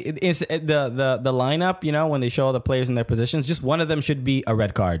think it's the lineup. When they show all the players in their positions, just one of them should be a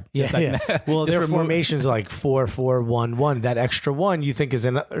red card. Yeah. Well, their formations like 4-4-1-1. That extra one you think is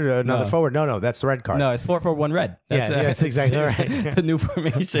another forward? No, that's the red card. No, it's 4-4-1 red. That's exactly right. The new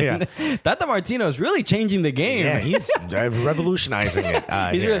formation. Tata Martino is really changing the game. Yeah, he's revolutionizing it.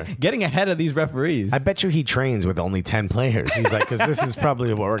 He's really getting ahead of these referees. I bet you he trains with only 10 players. He's like, because this is probably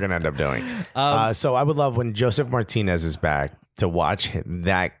what we're going to end up doing. So I would love when Joseph Martinez is back to watch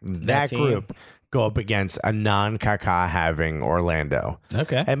that group go up against a non-Kaká having Orlando.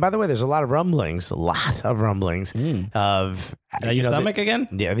 Okay. And by the way, there's a lot of rumblings of your stomach again?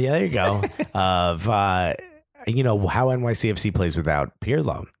 Yeah, there you go. Of how NYCFC plays without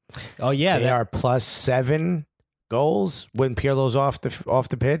Pirlo. Oh yeah, they are +7 goals when Pirlo's off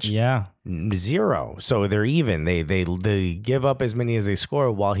the pitch. Yeah, 0. So they're even. They give up as many as they score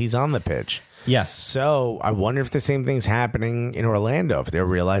while he's on the pitch. Yes. So I wonder if the same thing's happening in Orlando, if they're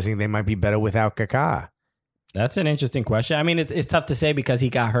realizing they might be better without Kaká. That's an interesting question. I mean, it's tough to say because he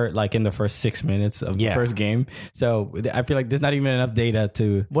got hurt like in the first 6 minutes of the first game. So I feel like there's not even enough data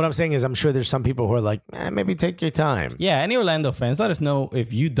to. What I'm saying is, I'm sure there's some people who are like, maybe take your time. Yeah, any Orlando fans, let us know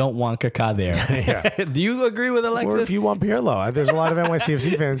if you don't want Kaká there. Do you agree with Alexis? Or if you want Pirlo. There's a lot of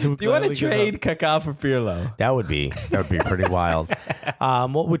NYCFC fans who. Do you want to trade Kaká for Pirlo? That would be pretty wild.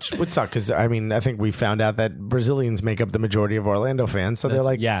 Which would suck because I think we found out that Brazilians make up the majority of Orlando fans. So they're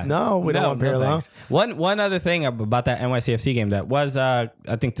like, no, we don't want Pirlo. One other thing about that NYCFC game that was, I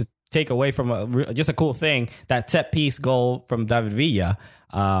think, to take away from just a cool thing, that set piece goal from David Villa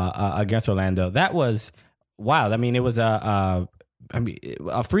against Orlando. That was wild. I mean, it was a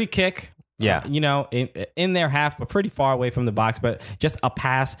free kick. Yeah, in their half, but pretty far away from the box. But just a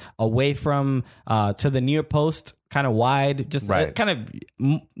pass away from to the near post, kind of wide. Just kind of,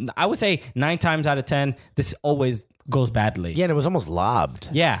 I would say 9 times out of 10, this always goes badly. Yeah, and it was almost lobbed.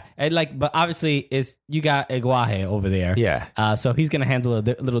 Yeah, and but obviously you got Iguaje over there. Yeah, so he's gonna handle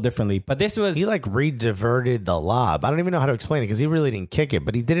it a little differently. But this was he re-diverted the lob. I don't even know how to explain it because he really didn't kick it,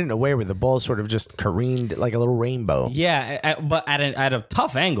 but he did it in a way where the ball sort of just careened like a little rainbow. Yeah, but at a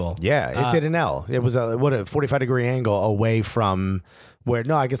tough angle. Yeah, it did an L. It was a 45-degree angle away from.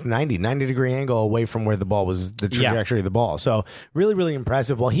 90-degree angle away from where the ball was, the trajectory of the ball. So really, really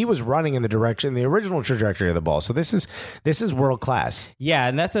impressive. Well, he was running in the original trajectory of the ball. So this is world class. Yeah,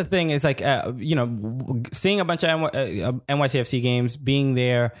 and that's the thing is like seeing a bunch of NYCFC games, being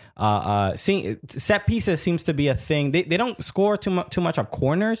there, seeing set pieces seems to be a thing. They don't score too much of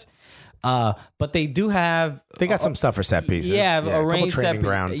corners. But they do have. They got some stuff for set pieces. Yeah, arranged training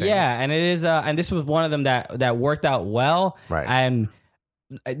ground things. Yeah, and it is. And this was one of them that worked out well. Right. And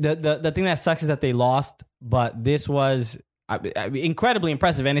the thing that sucks is that they lost, but this was incredibly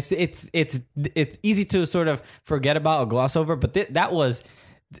impressive, and it's easy to sort of forget about or gloss over. But that was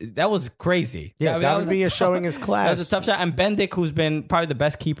crazy. Yeah, that would be showing his class. That was a tough shot. And Bendik, who's been probably the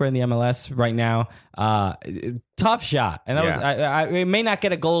best keeper in the MLS right now, tough shot. And that was, it may not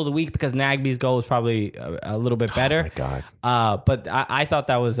get a goal of the week because Nagby's goal was probably a little bit better. Oh my God. But I thought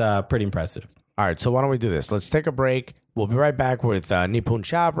that was pretty impressive. All right, so why don't we do this? Let's take a break. We'll be right back with Nipun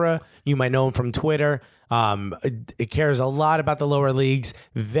Chopra. You might know him from Twitter. It cares a lot about the lower leagues.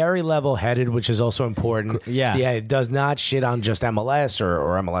 Very level-headed, which is also important. Yeah. It does not shit on just MLS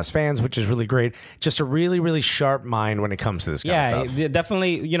or MLS fans, which is really great. Just a really, really sharp mind when it comes to this kind of stuff. Yeah,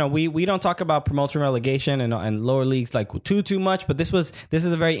 definitely. We don't talk about promotion, relegation, and lower leagues like too much, but this is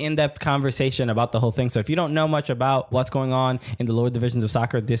a very in-depth conversation about the whole thing. So if you don't know much about what's going on in the lower divisions of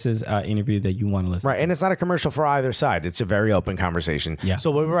soccer, this is an interview that you want to listen to. Right, and it's not a commercial for either side. It's a very open conversation. Yeah. So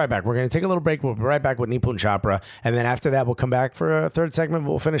we'll be right back. We're going to take a little break. We'll be right back with Nipun Chopra, and then after that, we'll come back for a third segment.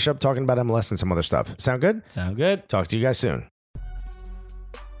 We'll finish up talking about MLS and some other stuff. Sound good? Sound good. Talk to you guys soon.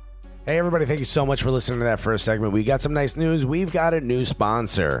 Hey, everybody. Thank you so much for listening to that first segment. We got some nice news. We've got a new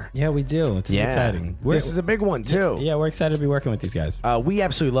sponsor. Yeah, we do. It's exciting. This is a big one, too. Yeah, we're excited to be working with these guys. We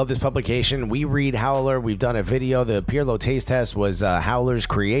absolutely love this publication. We read Howler. We've done a video. The Pirlo Taste Test was Howler's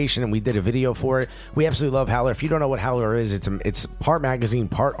creation, and we did a video for it. We absolutely love Howler. If you don't know what Howler is, it's part magazine,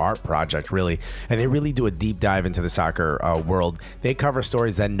 part art project, really. And they really do a deep dive into the soccer world. They cover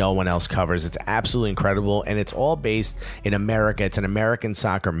stories that no one else covers. It's absolutely incredible, and it's all based in America. It's an American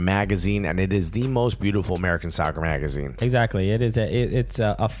soccer magazine, and it is the most beautiful American soccer magazine. Exactly. It is. It's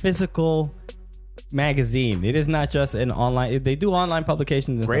a physical magazine. It is not just an online. They do online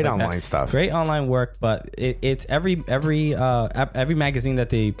publications and Great stuff like online that. stuff. Great online work, but it's every magazine that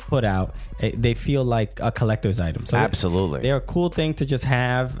they put out. They feel like a collector's item. So Absolutely, they're a cool thing to just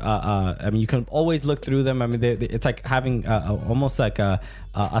have. I mean, you can always look through them. I mean, it's like having almost like a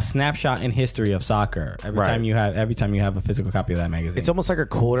snapshot in history of soccer. Every time you have a physical copy of that magazine, it's almost like a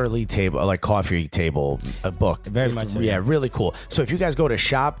quarterly table, like coffee table, a book. Very much so, yeah, really cool. So if you guys go to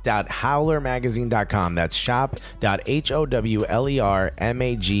shop.howlermagazine.com, that's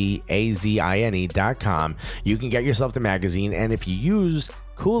shop.howlermagazine.com, you can get yourself the magazine, and if you use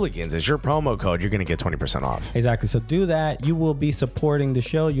Cooligans as your promo code, you're going to get 20% off. Exactly. So do that. You will be supporting the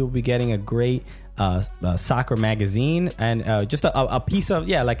show. You'll be getting a great soccer magazine and just a piece of,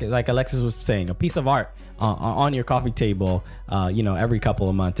 like Alexis was saying, a piece of art on your coffee table, every couple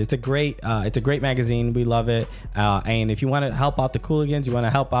of months. It's a great magazine. We love it. And if you want to help out the Cooligans, you want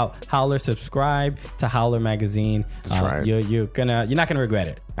to help out Howler, subscribe to Howler Magazine. That's right. You're not gonna regret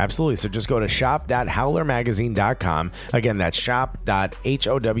it. Absolutely. So just go to shop.howlermagazine.com. Again, that's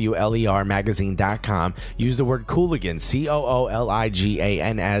shop.howlermagazine.com. Use the word Cooligans,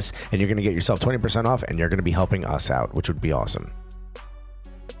 COOLIGANS, and you're going to get yourself 20% off, and you're going to be helping us out, which would be awesome.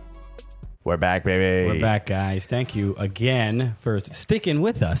 We're back, baby. We're back, guys. Thank you again for sticking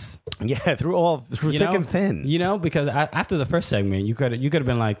with us. Yeah, through thick and thin. Because after the first segment, you could have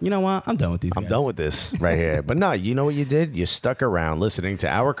been like, you know what? I'm done with these guys. I'm done with this right here. But no, you know what you did? You stuck around listening to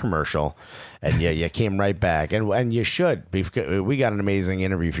our commercial, and you came right back. And you should. We got an amazing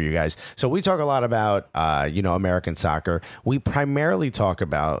interview for you guys. So we talk a lot about, American soccer. We primarily talk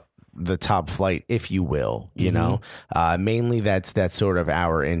about the top flight, if you will, mainly that's sort of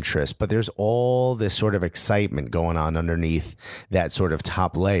our interest, but there's all this sort of excitement going on underneath that sort of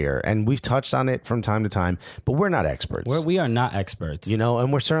top layer, and we've touched on it from time to time, but we're not experts. We are not experts,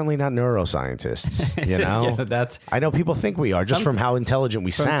 and we're certainly not neuroscientists. I know people think we are just from how intelligent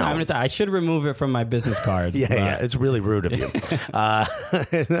we sound. Time to time, I should remove it from my business card. Yeah, it's really rude of you.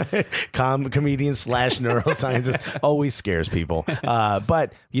 Comedian / neuroscientist always scares people,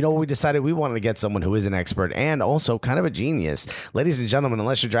 but we decided we wanted to get someone who is an expert and also kind of a genius. Ladies and gentlemen,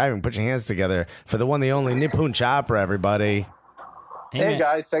 unless you're driving, put your hands together for the one, the only Nipun Chopra, everybody. Hey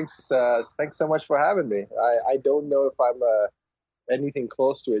guys, thanks so much for having me. I don't know if I'm anything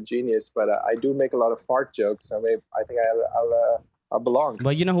close to a genius, but I do make a lot of fart jokes. So I think I'll belong.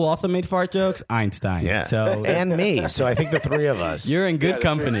 But you know who also made fart jokes? Einstein. Yeah. So and me. So I think the three of us. You're in good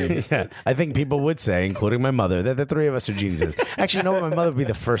company. Yeah. I think people would say, including my mother, that the three of us are geniuses. Actually, you know what? My mother would be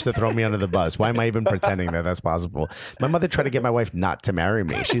the first to throw me under the bus. Why am I even pretending that that's possible? My mother tried to get my wife not to marry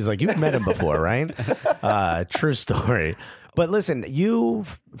me. She's like, you've met him before, right? True story. But listen, you,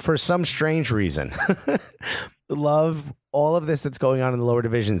 for some strange reason, love all of this that's going on in the lower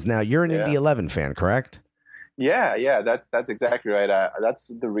divisions. Now, you're an Indy 11 fan, correct? Yeah, that's exactly right. That's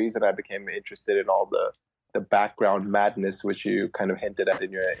the reason I became interested in all the background madness, which you kind of hinted at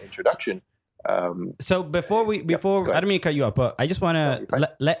in your introduction. So before I don't mean to cut you up, but I just want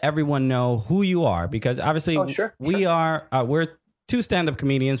to let everyone know who you are, because obviously we're two stand-up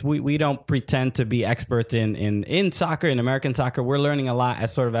comedians. We don't pretend to be experts in soccer, in American soccer. We're learning a lot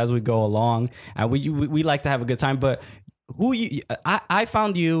as we go along, and we like to have a good time. But I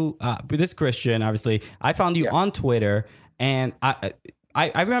found you, this Christian, obviously. I found you on Twitter, and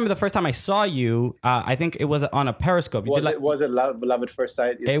I remember the first time I saw you. I think it was on a Periscope. Was it love at first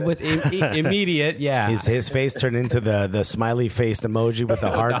sight? It was immediate. Yeah, his face turned into the smiley faced emoji with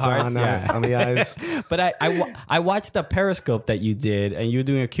the hearts on the eyes. But I watched the Periscope that you did, and you were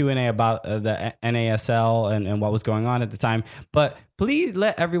doing a Q&A about the NASL and what was going on at the time. But please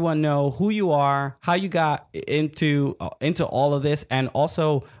let everyone know who you are, how you got into all of this, and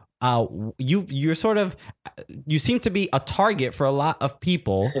also you seem to be a target for a lot of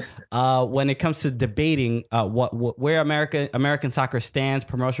people when it comes to debating where American soccer stands,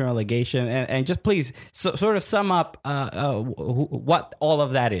 promotion, relegation, and just please sort of sum up what all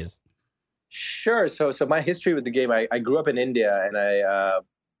of that is. Sure. So my history with the game, I grew up in India, and I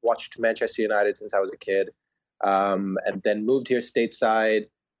watched Manchester United since I was a kid, and then moved here stateside,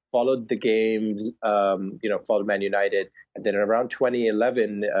 followed the game, followed Man United. And then around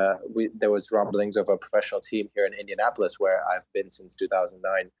 2011, there was rumblings of a professional team here in Indianapolis, where I've been since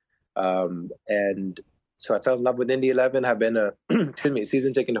 2009. And so I fell in love with Indy 11. I've been a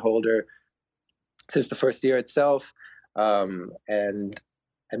season ticket holder since the first year itself. And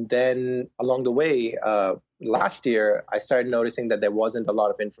then along the way, last year, I started noticing that there wasn't a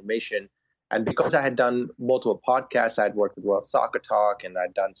lot of information. And because I had done multiple podcasts, I'd worked with World Soccer Talk, and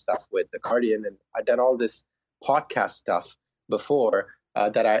I'd done stuff with The Guardian, and I'd done all this podcast stuff before.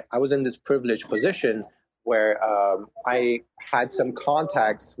 that I was in this privileged position where I had some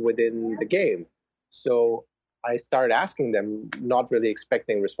contacts within the game. So I started asking them, not really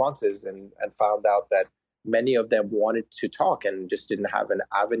expecting responses, and found out that many of them wanted to talk and just didn't have an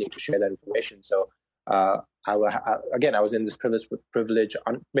avenue to share that information. So again, I was in this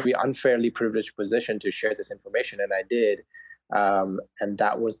maybe unfairly privileged position to share this information, and I did. And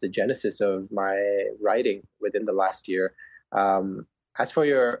that was the genesis of my writing within the last year. As for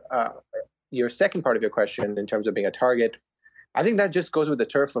your second part of your question, in terms of being a target, I think that just goes with the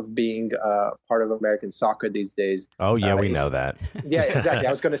turf of being part of American soccer these days. Oh yeah, we know that. Yeah, exactly.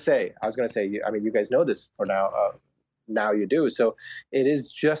 I was going to say. I mean, you guys know this for now. Now you do. So it is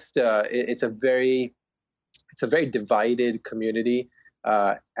just. It's a very divided community,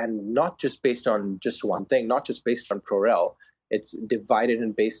 and not just based on just one thing. Not just based on Pro-Rel. It's divided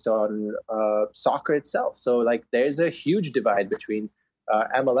and based on soccer itself. So like, there's a huge divide between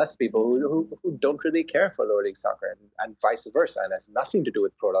MLS people who don't really care for lower league soccer, and vice versa, and has nothing to do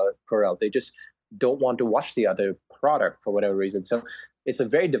with Pro-Rel. They just don't want to watch the other product for whatever reason. So it's a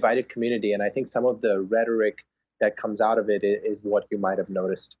very divided community, and I think some of the rhetoric that comes out of it is what you might have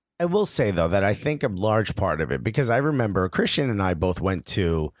noticed. I will say, though, that I think a large part of it, because I remember Christian and I both went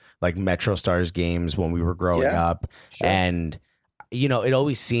to like Metro Stars games when we were growing up. Sure. And, you know, it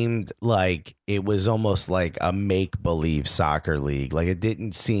always seemed like it was almost like a make-believe soccer league. Like, it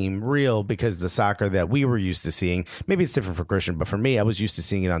didn't seem real because the soccer that we were used to seeing, maybe it's different for Christian, but for me, I was used to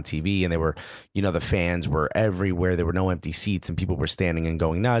seeing it on TV, and they were, you know, the fans were everywhere. There were no empty seats, and people were standing and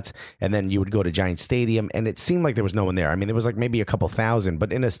going nuts. And then you would go to Giant Stadium, and it seemed like there was no one there. I mean, there was like maybe a couple thousand,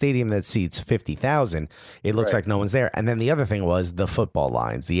 but in a stadium that seats 50,000, it looks like no one's there. And then the other thing was the football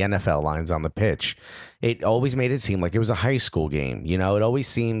lines, the NFL lines on the pitch. It always made it seem like it was a high school game. You know, it always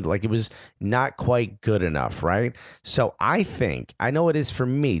seemed like it was not quite good enough, right? So I know it is for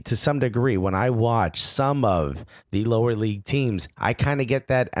me to some degree. When I watch some of the lower league teams, I kind of get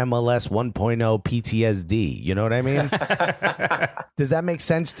that MLS 1.0 PTSD. You know what I mean? Does that make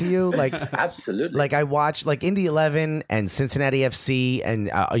sense to you? Like, absolutely. Like, I watched like Indy 11 and Cincinnati FC and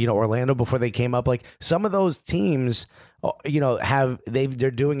you know, Orlando before they came up. Like, some of those teams, you know,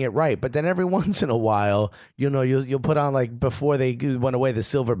 they're doing it right, but then every once in a while, you know, you'll put on, like, before they went away, the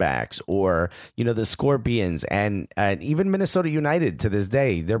Silverbacks, or, you know, the Scorpions, and even Minnesota United to this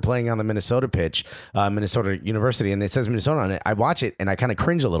day, they're playing on the Minnesota pitch, Minnesota University, and it says Minnesota on it. I watch it and I kind of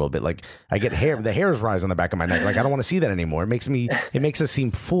cringe a little bit, like I get the hairs rise on the back of my neck, like I don't want to see that anymore. It makes us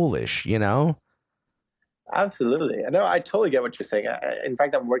seem foolish, you know. Absolutely. No, I totally get what you're saying. In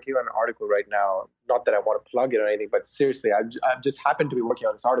fact, I'm working on an article right now. Not that I want to plug it or anything, but seriously, I've just happened to be working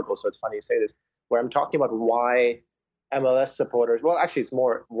on this article, so it's funny you say this, where I'm talking about why MLS supporters, well, actually, it's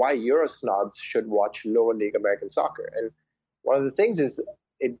more why Euro snobs should watch lower league American soccer. And one of the things is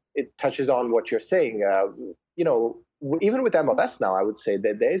it touches on what you're saying. You know, even with MLS now, I would say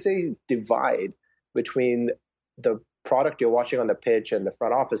that there's a divide between the product you're watching on the pitch and the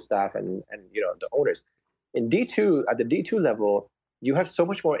front office staff and you know, the owners. In D2, at the D2 level, you have so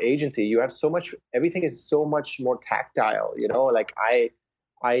much more agency. You have so much, everything is so much more tactile, you know, like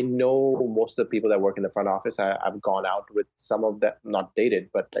I know most of the people that work in the front office. I've gone out with some of them, not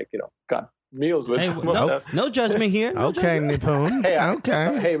dated, but like, you know, got meals with some of them. No judgment here. No okay, judgment.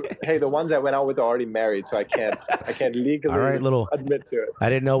 Nipun. Hey, the ones I went out with are already married, so I can't legally admit to it. I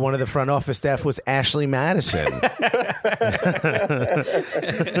didn't know one of the front office staff was Ashley Madison.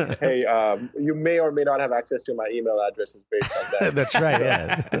 Hey, you may or may not have access to my email addresses based on that. That's right.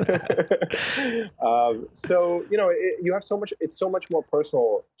 Yeah. So you know, you have so much. It's so much more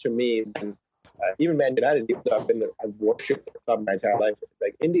personal to me than even Man United. I've worshipped the club my entire life.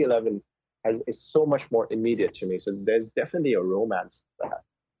 Like Indy 11 is so much more immediate to me. So there's definitely a romance to that.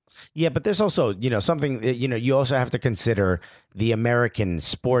 Yeah, but there's also, you know, something, you know, you also have to consider the American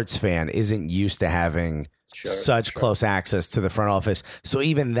sports fan isn't used to having such close access to the front office. So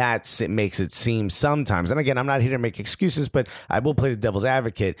even it makes it seem sometimes, and again, I'm not here to make excuses, but I will play the devil's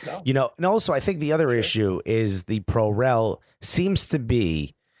advocate, you know, and also I think the other issue is the Pro-Rel seems to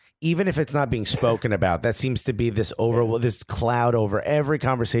be, even if it's not being spoken about, that seems to be this cloud over every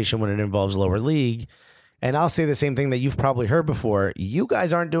conversation when it involves lower league. And I'll say the same thing that you've probably heard before. You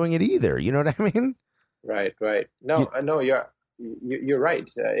guys aren't doing it either. You know what I mean? Right. No, you're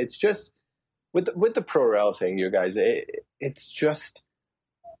right. It's just with the Pro-Rel thing, you guys. It's just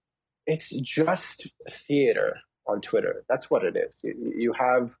theater on Twitter. That's what it is. You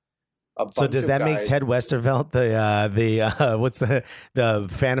have So does that make Ted Westervelt the what's the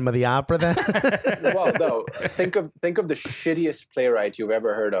Phantom of the Opera then? Well, no. Think of the shittiest playwright you've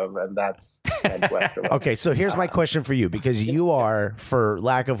ever heard of, and that's Ted Westervelt. Okay, so here's my question for you, because you are, for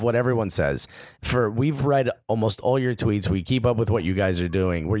lack of what everyone says, we've read almost all your tweets. We keep up with what you guys are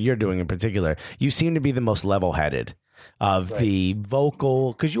doing, what you're doing in particular. You seem to be the most level-headed of the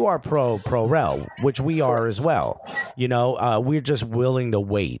vocal, because you are pro rel, which we are as well. You know, we're just willing to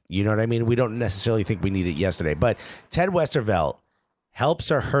wait. You know what I mean? We don't necessarily think we need it yesterday. But Ted Westervelt helps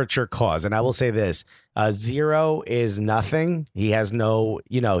or hurts your cause. And I will say this, 0 is nothing. He has no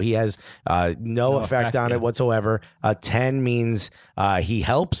effect on it whatsoever. 10 means he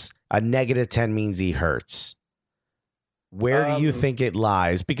helps. A -10 means he hurts. Where do you think it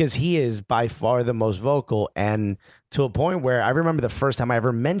lies? Because he is by far the most vocal, and to a point where I remember the first time I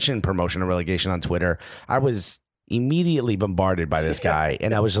ever mentioned promotion or relegation on Twitter, I was immediately bombarded by this guy,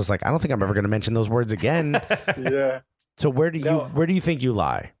 and I was just like, I don't think I'm ever going to mention those words again. Yeah. So where do you think you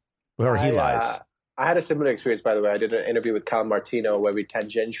lie, or he lies? I had a similar experience, by the way. I did an interview with Cal Martino where we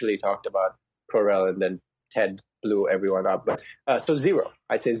tangentially talked about ProRel, and then Ted blew everyone up. But so 0,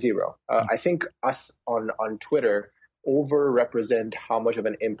 I'd say 0. I think us on Twitter overrepresent how much of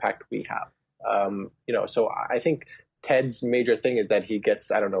an impact we have. So I think Ted's major thing is that he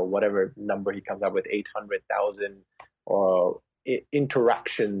gets, I don't know, whatever number he comes up with, 800,000 or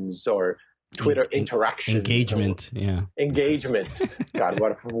interactions or Twitter interactions. Engagement. God,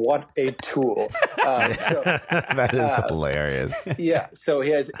 what a tool. That is hilarious. Yeah. So he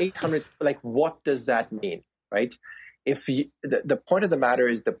has 800. Like, what does that mean? Right. The point of the matter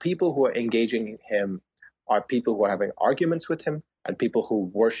is the people who are engaging him are people who are having arguments with him and people who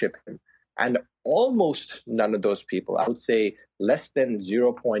worship him. And almost none of those people, I would say less than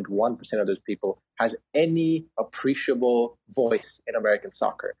 0.1% of those people, has any appreciable voice in American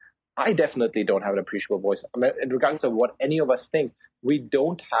soccer. I definitely don't have an appreciable voice. I mean, regardless of what any of us think, we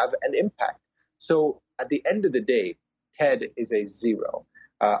don't have an impact. So at the end of the day, Ted is a 0.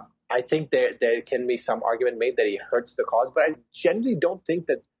 I think there can be some argument made that he hurts the cause, but I generally don't think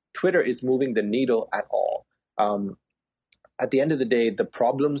that Twitter is moving the needle at all. At the end of the day, the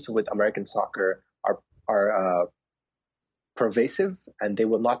problems with American soccer are pervasive, and they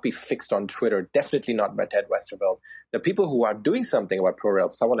will not be fixed on Twitter, definitely not by Ted Westervelt. The people who are doing something about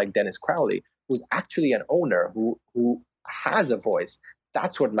ProRel, someone like Dennis Crowley, who's actually an owner, who has a voice,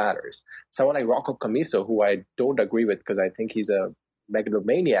 that's what matters. Someone like Rocco Camiso, who I don't agree with because I think he's a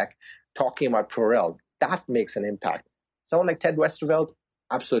megalomaniac, talking about ProRel, that makes an impact. Someone like Ted Westervelt,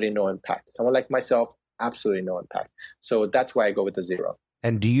 absolutely no impact. Someone like myself, absolutely no impact. So that's why I go with the 0.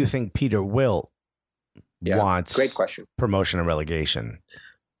 And do you think Peter Wilt wants great question. Promotion and relegation?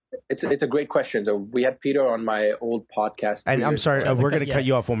 It's a great question. So we had Peter on my old podcast. And I'm sorry, we're going to cut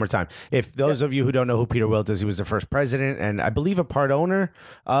you off one more time. If those of you who don't know who Peter Wilt is, he was the first president and I believe a part owner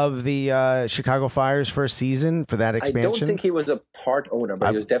of the Chicago Fire's first season for that expansion. I don't think he was a part owner, but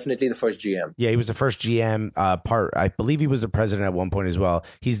he was definitely the first GM. Yeah, he was the first GM. I believe he was the president at one point as well.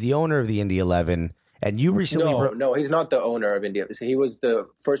 He's the owner of the Indy 11. And you recently... No, he's not the owner of Indy. He was the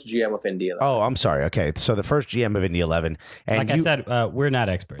first GM of Indy 11. Oh, I'm sorry. Okay, so the first GM of Indy 11. And like I said, we're not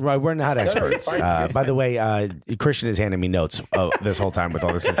experts. Right, we're not experts. By the way, Christian is handing me notes this whole time with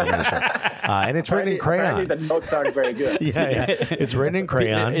all this information. And it's written in crayon. The notes aren't very good. Yeah. It's written in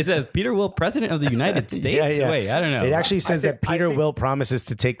crayon. It says Peter Wilt, President of the United States? Yeah. Wait, I don't know. It actually says that Peter Wilt promises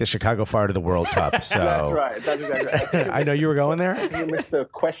to take the Chicago Fire to the World Cup. So That's right. That's exactly right. I know you were going there. You missed the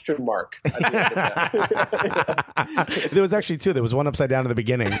question mark at the end of that. There was actually 2. There was one upside down in the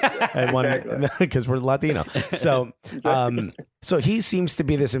beginning, and one because we're Latino. So, so he seems to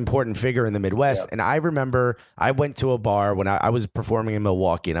be this important figure in the Midwest. And I remember I went to a bar when I was performing in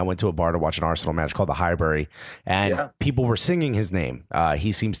Milwaukee, and I went to a bar to watch an Arsenal match called the Highbury, and people were singing his name.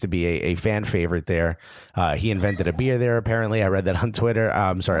 He seems to be a fan favorite there. He invented a beer there, apparently. I read that on Twitter.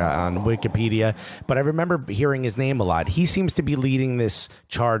 On Wikipedia. But I remember hearing his name a lot. He seems to be leading this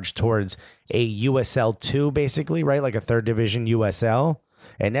charge towards a USL 2, basically, right? Like a 3rd division USL.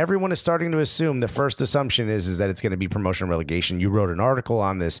 And everyone is starting to assume, the first assumption is that it's going to be promotion and relegation. You wrote an article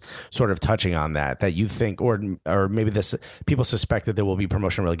on this, sort of touching on that you think, or maybe people suspect that there will be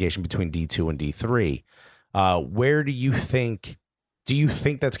promotion and relegation between D2 and D3. Where do you think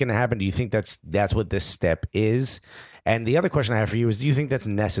that's going to happen? Do you think that's what this step is? And the other question I have for you is, do you think that's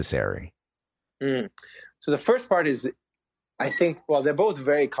necessary? So the first part is, I think, well, they're both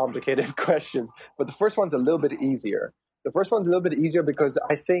very complicated questions, but the first one's a little bit easier. The first one's a little bit easier because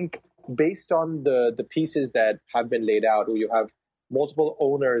I think based on the pieces that have been laid out, where you have multiple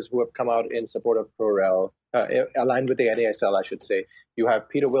owners who have come out in support of ProRel, aligned with the NASL, I should say, You have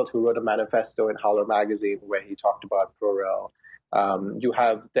Peter Wilt, who wrote a manifesto in Howler magazine where he talked about ProRel. You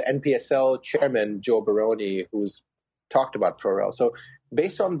have the NPSL chairman, Joe Baroni, who's talked about ProRel. So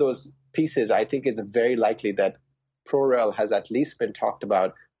based on those pieces, I think it's very likely that ProRel has at least been talked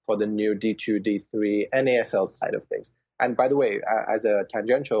about for the new D2, D3, NASL side of things. And by the way, as a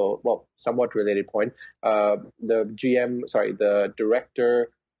tangential, well, somewhat related point, the director,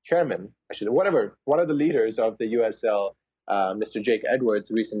 chairman, actually, whatever, one of the leaders of the USL, Mr. Jake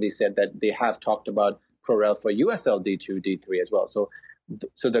Edwards, recently said that they have talked about ProRel for USL D2, D3 as well.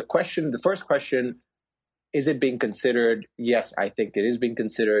 So the first question, is it being considered? Yes, I think it is being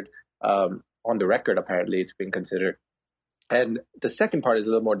considered. On the record, apparently, it's being considered. And the second part is a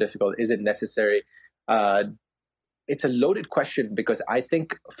little more difficult. Is it necessary? It's a loaded question because I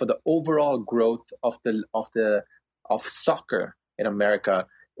think for the overall growth of soccer in America,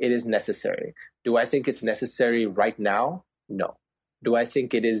 it is necessary. Do I think it's necessary right now? No. Do I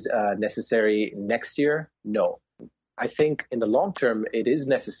think it is necessary next year? No. I think in the long term, it is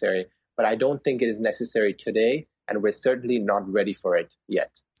necessary, but I don't think it is necessary today, and we're certainly not ready for it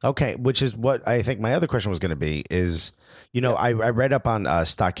yet. Okay, which is what I think my other question was going to be is, I read up on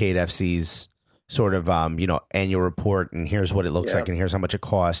Stockade FC's sort of, annual report, and here's what it looks like, and here's how much it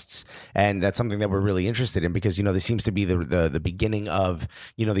costs. And that's something that we're really interested in because, this seems to be the beginning of,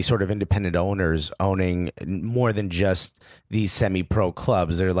 these sort of independent owners owning more than just these semi-pro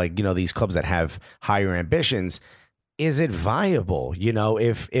clubs. They're like, these clubs that have higher ambitions. Is it viable?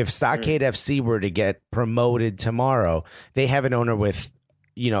 If Stockade FC were to get promoted tomorrow, they have an owner with,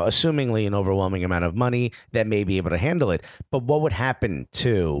 assumingly an overwhelming amount of money that may be able to handle it. But what would happen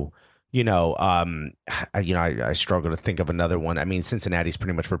to, I struggle to think of another one. I mean, Cincinnati's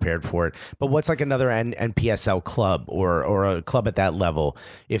pretty much prepared for it. But what's like another NPSL club or a club at that level?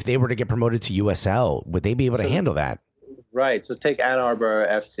 If they were to get promoted to USL, would they be able to handle that? Right. So take Ann Arbor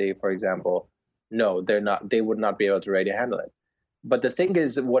FC, for example. No, they're not. They would not be able to really handle it. But the thing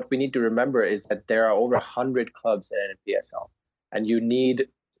is, what we need to remember is that there are over 100 clubs in NPSL. And you need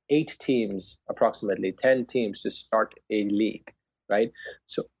 8 teams, approximately 10 teams to start a league, right?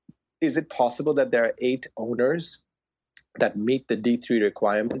 So is it possible that there are 8 owners that meet the D3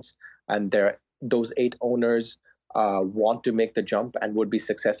 requirements and those 8 owners want to make the jump and would be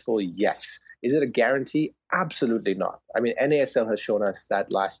successful? Yes. Is it a guarantee? Absolutely not. I mean, NASL has shown us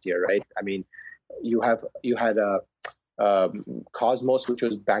that last year, right? I mean, you had Cosmos, which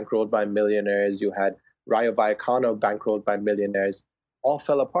was bankrolled by millionaires. You had Rayo Vallecano bankrolled by millionaires, all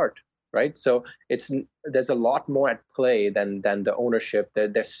fell apart, right? So there's a lot more at play than the ownership.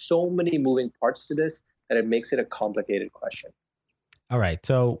 There's so many moving parts to this that it makes it a complicated question. All right.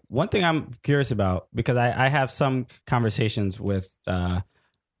 So one thing I'm curious about, because I have some conversations with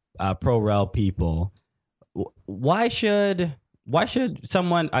ProRel people, why should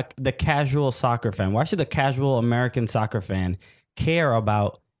someone, the casual soccer fan, why should the casual American soccer fan care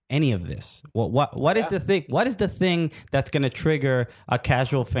about any of this? What is the thing? What is the thing that's going to trigger a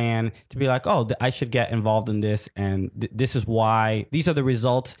casual fan to be like, oh, I should get involved in this, and this is why. These are the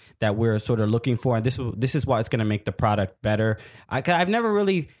results that we're sort of looking for, and this is why it's going to make the product better. I've never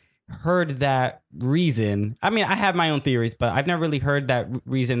really heard that reason. I mean, I have my own theories, but I've never really heard that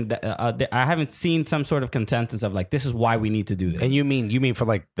reason. That I haven't seen some sort of consensus of like, this is why we need to do this. And you mean for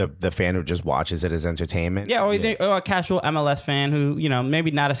like the fan who just watches it as entertainment? Yeah, or a casual MLS fan who,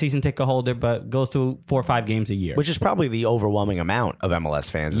 maybe not a season ticket holder, but goes to 4 or 5 games a year. Which is probably the overwhelming amount of MLS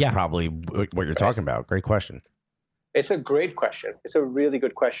fans. Is probably what you're talking about. Great question. It's a great question. It's a really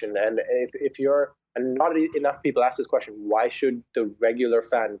good question. And if you're, and not enough people ask this question, why should the regular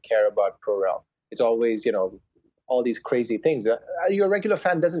fan care about ProRel? It's always, all these crazy things. Your regular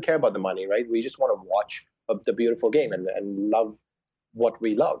fan doesn't care about the money, right? We just want to watch the beautiful game and love what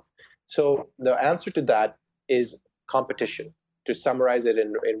we love. So the answer to that is competition. To summarize it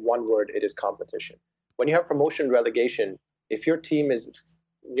in one word, it is competition. When you have promotion relegation, if your team is,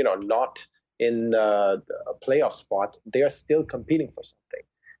 not in a playoff spot, they are still competing for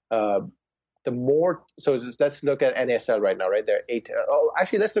something. So let's look at NASL right now, right? There are 8.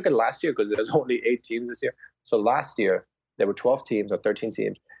 Actually, let's look at last year because there's only 8 teams this year. So last year there were 12 teams or 13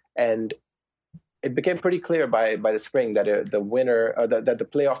 teams, and it became pretty clear by the spring that the winner, that the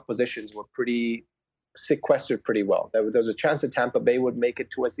playoff positions were pretty sequestered pretty well. There was a chance that Tampa Bay would make it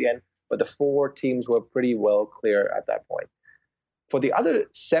towards the end, but the 4 teams were pretty well clear at that point. For the other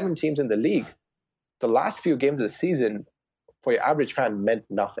 7 teams in the league, the last few games of the season for your average fan meant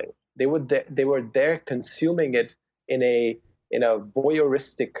nothing. They were there consuming it in a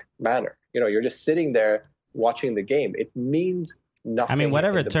voyeuristic manner. You're just sitting there watching the game. It means nothing. I mean,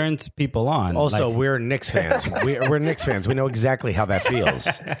 whatever turns people on. Also, we're Knicks fans. We're Knicks fans. We know exactly how that feels.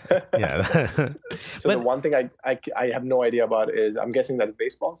 Yeah. So the one thing I have no idea about is, I'm guessing that's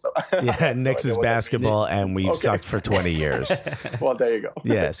baseball. So yeah, Knicks is basketball, and we've sucked for 20 years. Well, there you go.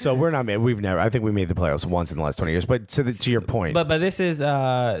 Yeah, so we're not. We've never. I think we made the playoffs once in the last 20 years. But to your point, but this is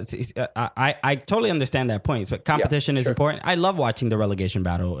I totally understand that point. But competition is important. I love watching the relegation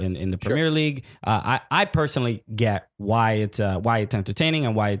battle in the Premier League. I personally get why it's entertaining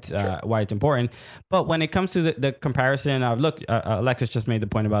and why it's important. But when it comes to the comparison of, look, Alexis just made the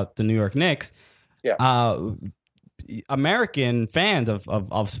point about the New York Knicks. Yeah. American fans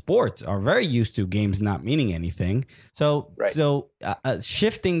of sports are very used to games not meaning anything. So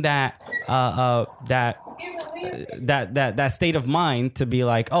shifting that state of mind to be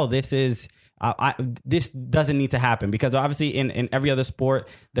like, oh, this is. This doesn't need to happen, because obviously in every other sport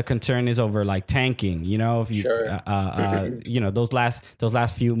the concern is over like tanking. You know, if you those last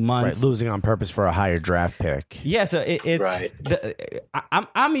few months, losing on purpose for a higher draft pick. Yeah, so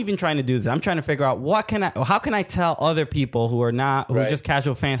I'm even trying to do this. I'm trying to figure out how can I tell other people who are just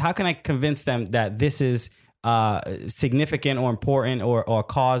casual fans, how can I convince them that this is significant or important or a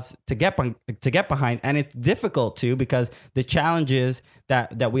cause to get behind. And it's difficult too, because the challenges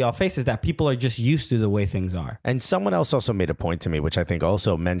that we all face is that people are just used to the way things are. And someone else also made a point to me, which I think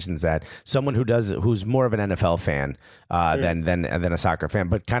also mentions that someone who's more of an NFL fan than a soccer fan,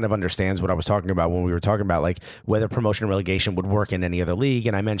 but kind of understands what I was talking about when we were talking about like whether promotion and relegation would work in any other league.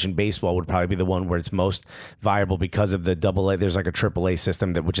 And I mentioned baseball would probably be the one where it's most viable because of the AA. There's like a AAA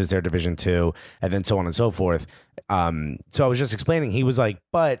system which is their Division II, and then so on and so forth. So I was just explaining, he was like,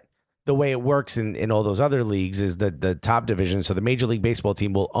 but the way it works in all those other leagues is that the top division, so the Major League Baseball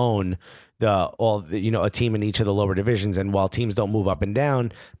team will own a team in each of the lower divisions, and while teams don't move up and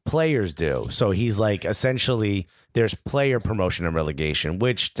down, players do. So he's like, essentially there's player promotion and relegation,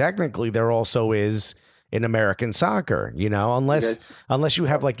 which technically there also is in American soccer, unless you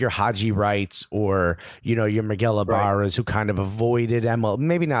have like your Haji Wrights or, your Miguel Ibarras who kind of avoided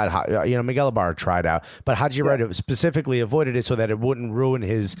maybe not, Miguel Ibarra tried out, but Haji Wright specifically avoided it so that it wouldn't ruin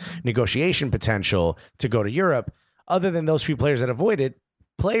his negotiation potential to go to Europe. Other than those few players that avoid it,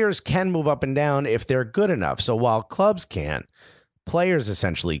 players can move up and down if they're good enough. So while clubs can't, players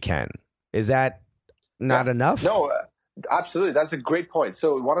essentially can. Is that not enough? No, absolutely. That's a great point.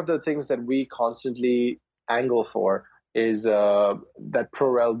 So one of the things that we constantly angle for is that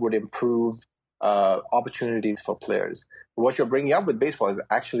Pro-Rel would improve opportunities for players. What you're bringing up with baseball is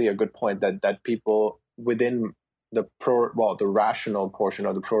actually a good point that people within the rational portion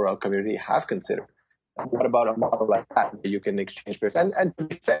of the Pro-Rel community have considered. What about a model like that where you can exchange players? And to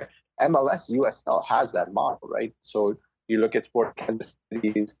be fair, MLS USL has that model, right? So you look at Sport Kansas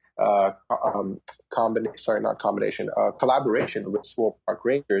City's collaboration with Swope Park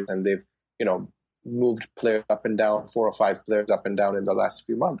Rangers, and they've moved players up and down, 4 or 5 players up and down in the last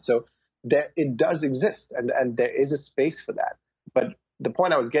few months. So it does exist, and there is a space for that. But the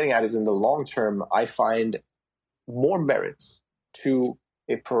point I was getting at is, in the long term, I find more merits to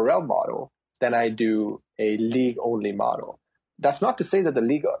a Pro-Rel model than I do a league-only model. That's not to say that the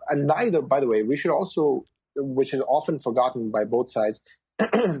league, and neither, by the way, we should also, which is often forgotten by both sides,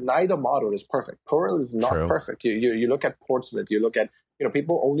 neither model is perfect. Pro-Rel is not perfect. You look at Portsmouth, you look at,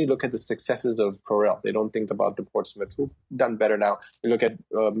 people only look at the successes of Pro-Rel. They don't think about the Portsmouth who've done better now. You look at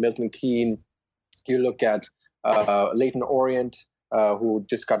Milton Keynes, you look at Leyton Orient, who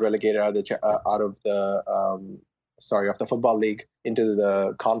just got relegated out of the Football League into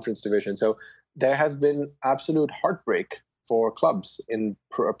the Conference Division. So there has been absolute heartbreak for clubs in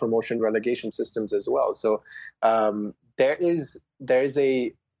promotion relegation systems as well. So there is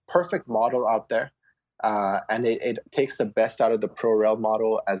a perfect model out there, and it takes the best out of the Pro-Rel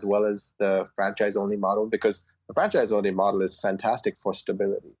model as well as the franchise-only model, because the franchise-only model is fantastic for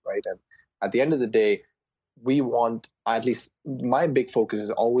stability, right? And at the end of the day, we want, at least my big focus has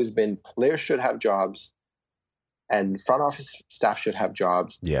always been, players should have jobs, and front office staff should have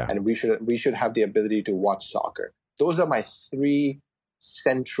jobs, and we should have the ability to watch soccer. Those are my 3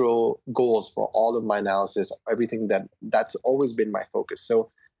 central goals for all of my analysis. Everything that's always been my focus.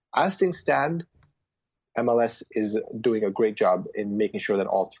 So as things stand, MLS is doing a great job in making sure that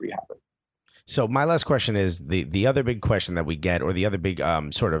all 3 happen. So my last question is, the other big question that we get, or the other big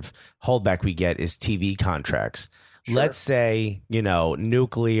sort of holdback we get, is TV contracts. Sure. Let's say,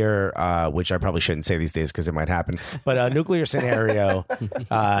 nuclear, which I probably shouldn't say these days because it might happen, but a nuclear scenario,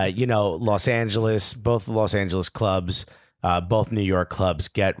 Los Angeles, both Los Angeles clubs, both New York clubs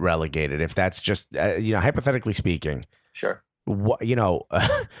get relegated. If that's just, hypothetically speaking. Sure.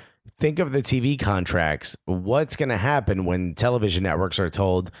 think of the TV contracts. What's going to happen when television networks are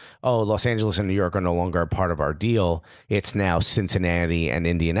told, "Oh, Los Angeles and New York are no longer a part of our deal. It's now Cincinnati and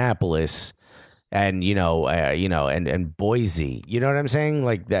Indianapolis, and and Boise." You know what I'm saying?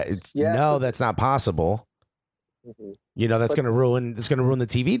 Like that. That's not possible. That's going to ruin. It's going to ruin the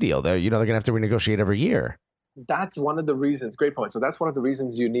TV deal. They're going to have to renegotiate every year. That's one of the reasons. Great point. So that's one of the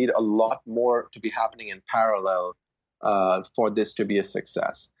reasons you need a lot more to be happening in parallel for this to be a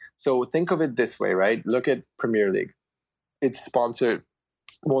success. So think of it this way, right? Look at Premier League. It's sponsored.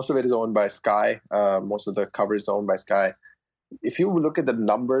 Most of it is owned by Sky. Most of the coverage is owned by Sky. If you look at the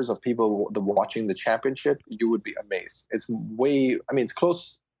numbers of people watching the championship, you would be amazed. It's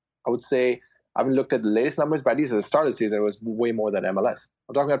close. I would say, I haven't looked at the latest numbers, but at least at the start of the season, it was way more than MLS.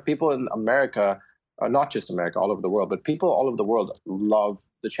 I'm talking about people in America, not just America, all over the world, but people all over the world love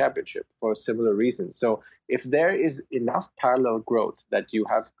the championship for similar reasons. So if there is enough parallel growth that you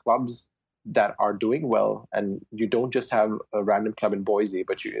have clubs that are doing well, and you don't just have a random club in Boise,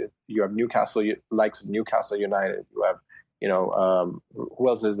 but you have Newcastle, likes of Newcastle United, you have, who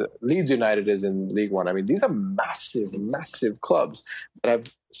else is it? Leeds United is in League One. I mean, these are massive, massive clubs that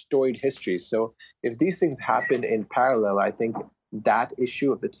have storied histories. So if these things happen in parallel, I think that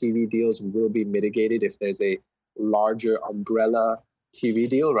issue of the TV deals will be mitigated if there's a larger umbrella TV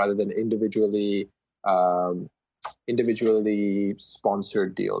deal rather than individually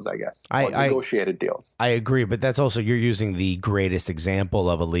sponsored deals, I guess, or negotiated deals. I agree, but that's also, you're using the greatest example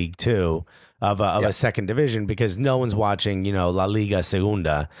of a League Two, of a second division, because no one's watching, La Liga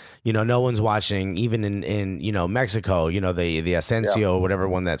Segunda. No one's watching, even in Mexico, the Ascenso or whatever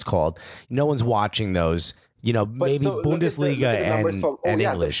one that's called. No one's watching those. Maybe Bundesliga and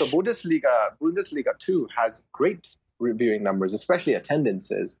English. So Bundesliga 2 has great reviewing numbers, especially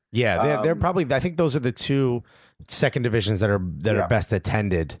attendances. Yeah, they're probably, I think those are the two second divisions that are best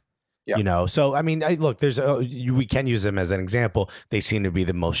attended. Yeah. So I mean, look, we can use them as an example. They seem to be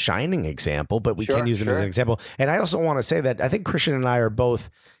the most shining example, but we can use them as an example. And I also want to say that I think Christian and I are both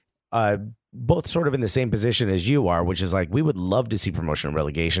sort of in the same position as you are, which is like, we would love to see promotion and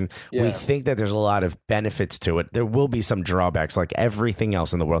relegation. Yeah. We think that there's a lot of benefits to it. There will be some drawbacks, like everything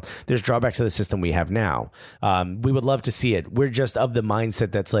else in the world. There's drawbacks to the system we have now. We would love to see it. We're just of the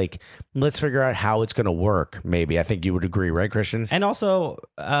mindset that's like, let's figure out how it's going to work. Maybe. I think you would agree, right, Christian? And also,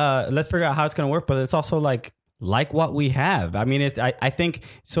 let's figure out how it's going to work, but it's also like what we have. I mean, I think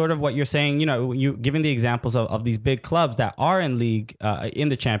sort of what you're saying, you given the examples of these big clubs that are in league, in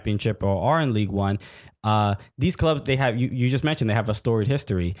the championship or are in League One. These clubs, they have, you just mentioned, they have a storied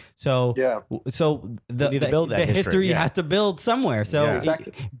history. So the history has to build somewhere. So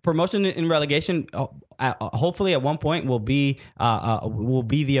exactly. Promotion and relegation, hopefully at one point will be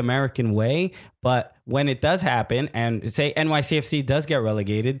the American way. But when it does happen, and say NYCFC does get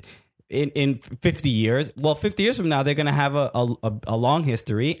relegated, in 50 years, 50 years from now, they're going to have a long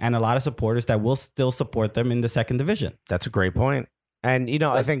history and a lot of supporters that will still support them in the second division. That's a great point. And,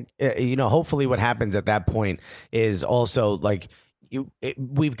 I think, hopefully what happens at that point is also like,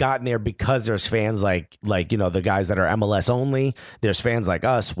 we've gotten there because there's fans like the guys that are MLS only. There's fans like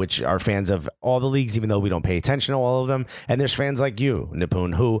us, which are fans of all the leagues, even though we don't pay attention to all of them. And there's fans like you,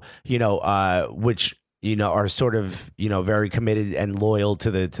 Nipun, who, which are sort of, very committed and loyal to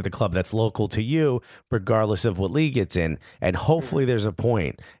the club that's local to you, regardless of what league it's in. And hopefully there's a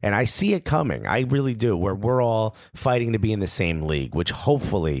point, and I see it coming, I really do, where we're all fighting to be in the same league, which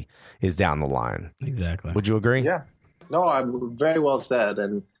hopefully is down the line. Exactly. Would you agree? Yeah. No, I'm very well said.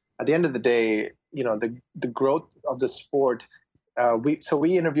 And at the end of the day, the growth of the sport.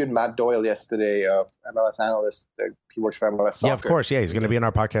 We interviewed Matt Doyle yesterday, of MLS analyst. He works for MLS Soccer. Yeah, of course. Yeah, he's going to be on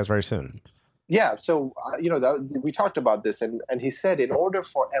our podcast very soon. Yeah, so we talked about this, and he said, in order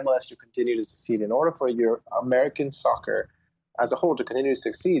for MLS to continue to succeed, in order for your American soccer as a whole to continue to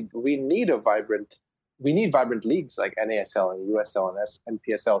succeed, we need vibrant leagues like NASL and USL and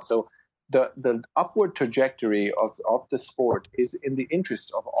PSL. So the upward trajectory of the sport is in the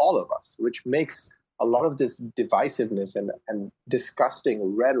interest of all of us, which makes a lot of this divisiveness and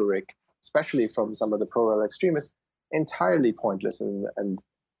disgusting rhetoric, especially from some of the pro-rel extremists, entirely pointless and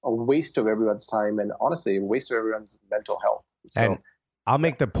a waste of everyone's time, and honestly, a waste of everyone's mental health. So, and I'll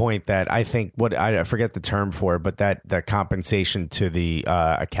make the point that I think I forget the term for it, but that the compensation to the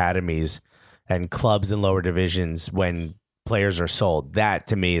academies and clubs in lower divisions when players are sold, that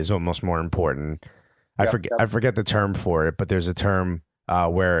to me is almost more important. I forget the term for it, but there's a term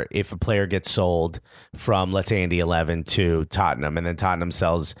where if a player gets sold from, let's say, Indy 11 to Tottenham, and then Tottenham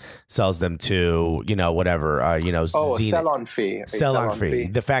sells them to, whatever, Oh, Zenit. sell-on fee. Sell-on fee.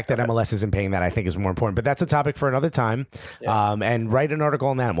 The fact that MLS isn't paying that, I think, is more important. But that's a topic for another time. Yeah. And write an article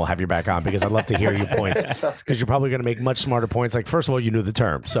on that, and we'll have you back on, because I'd love to hear your points. Because you're probably going to make much smarter points. Like, first of all, you knew the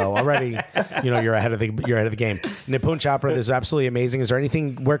term, so already, you're ahead of the game. Nipun Chopra, this is absolutely amazing. Is there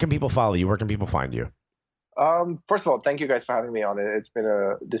anything? Where can people follow you? Where can people find you? First of all, thank you guys for having me on it. It's been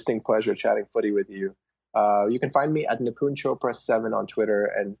a distinct pleasure chatting footy with you. You can find me at Nipun Chopra 7 on Twitter,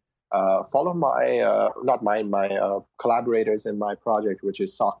 and follow my collaborators in my project, which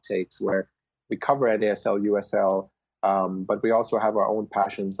is Sock Takes, where we cover NASL, USL, but we also have our own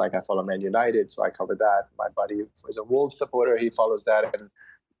passions. Like I follow Man United, so I cover that. My buddy is a Wolves supporter; he follows that, and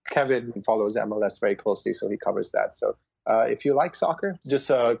Kevin follows MLS very closely, so he covers that. So if you like soccer,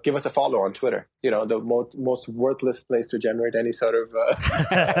 just give us a follow on Twitter. The most worthless place to generate any sort of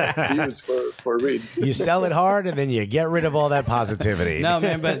views for reads. You sell it hard, and then you get rid of all that positivity. No,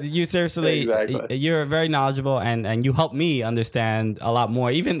 man, but you seriously, Exactly. You're very knowledgeable, and you help me understand a lot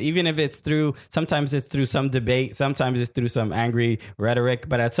more. Even if it's sometimes it's through some debate, sometimes it's through some angry rhetoric.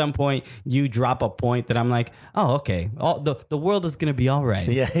 But at some point, you drop a point that I'm like, oh, okay, the world is gonna be all right.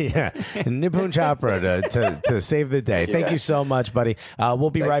 Yeah. Nipun Chopra to save the day. Thank you so much, buddy. We'll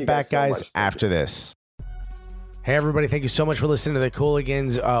be right back, guys, after this. Hey, everybody. Thank you so much for listening to the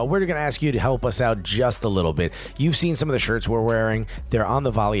Cooligans. We're going to ask you to help us out just a little bit. You've seen some of the shirts we're wearing. They're on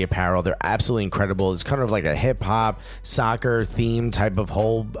the Volley Apparel. They're absolutely incredible. It's kind of like a hip-hop, soccer theme type of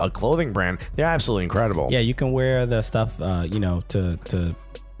whole clothing brand. They're absolutely incredible. Yeah, you can wear the stuff,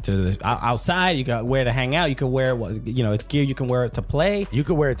 to outside. You can wear to hang out. You can wear it's gear. You can wear it to play. You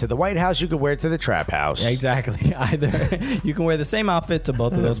could wear it to the White House. You could wear it to the Trap House. Yeah, exactly. Either you can wear the same outfit to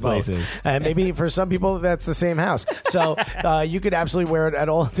both of those places. And maybe for some people, that's the same house. So you could absolutely wear it at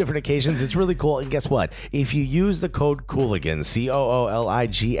all different occasions. It's really cool. And guess what? If you use the code Cooligans,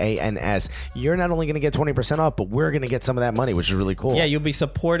 COOLIGANS, you're not only going to get 20% off, but we're going to get some of that money, which is really cool. Yeah, you'll be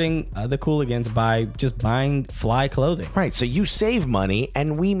supporting the Cooligans by just buying fly clothing. Right. So you save money,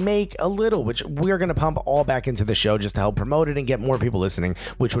 and we make a little, which we're going to pump all back into the show just to help promote it and get more people listening,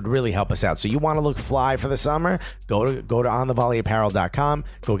 which would really help us out. So you want to look fly for the summer? Go to onthevolleyapparel.com.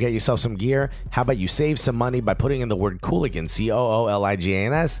 Go get yourself some gear. How about you save some money by putting in the word Cooligans,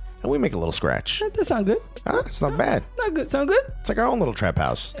 COOLIGANS, and we make a little scratch. That sound good. Huh? It's not bad. Not good. Sound good. It's like our own little trap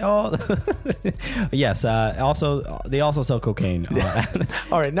house. Oh, yes. They also sell cocaine.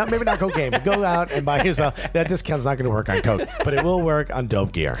 All right, maybe not cocaine, but go out and buy yourself. That discount's not going to work on coke, but it will work on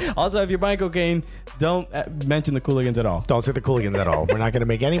dope gear. Also, if you're buying cocaine, don't mention the Cooligans at all. Don't say the Cooligans at all. We're not going to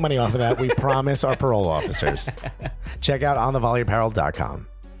make any money off of that. We promise our parole officers. Check out onthevolleyapparel.com.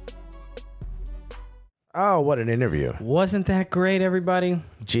 Oh, what an interview. Wasn't that great, everybody?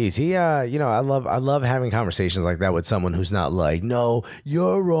 Jeez, he I love having conversations like that with someone who's not like, no,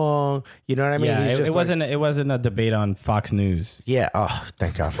 you're wrong. You know what I mean? Yeah, He's just it wasn't a debate on Fox News. Yeah. Oh,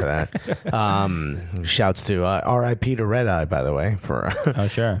 thank God for that. Shouts to R.I.P. to Red Eye, by the way, for Oh,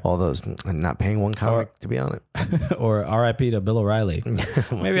 sure. all those not paying one comic to be on it. Or R.I.P. to Bill O'Reilly.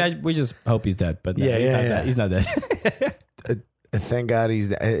 Maybe we just hope he's dead, but no, he's not dead. Thank God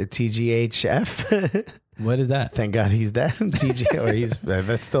he's TGHF. What is that? Thank God he's dead. TG, or he's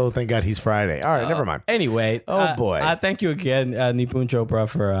that's still thank God he's Friday. All right, never mind. Anyway, boy. Thank you again, Nipun Chopra,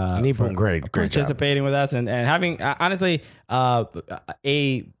 for Nipun, great participating with us and having honestly a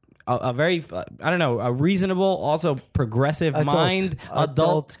very a reasonable, also progressive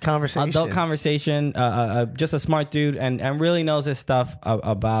adult conversation. Just a smart dude and really knows his stuff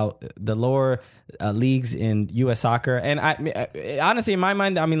about the lower leagues in U.S. soccer. And I honestly, in my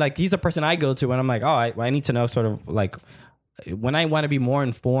mind, I mean, like, he's the person I go to when I'm like, oh, I need to know sort of like when I want to be more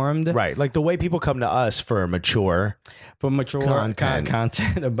informed. Right. Like the way people come to us for mature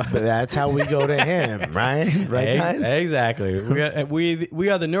content about. But that's how we go to him, right? Right, guys? Exactly. We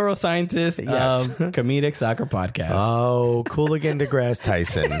are the neuroscientists of comedic soccer podcast. Oh, Cooligan DeGrasse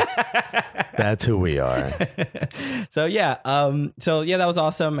Tyson. That's who we are. So that was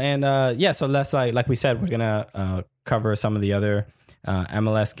awesome. And so let's like we said, we're gonna cover some of the other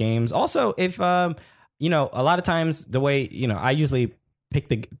MLS games. Also, if a lot of times the way, I usually pick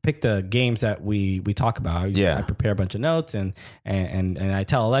the games that we talk about. I prepare a bunch of notes and I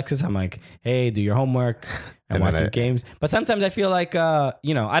tell Alexis, I'm like, hey, do your homework and watch these games. But sometimes I feel like,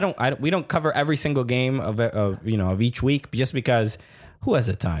 we don't cover every single game of each week just because who has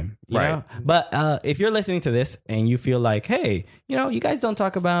the time, you know? But if you're listening to this and you feel like, hey, you guys don't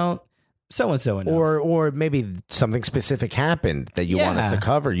talk about so and so enough. Or maybe something specific happened that you want us to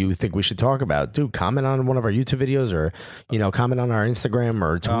cover. You think we should talk about? Dude, comment on one of our YouTube videos, or comment on our Instagram,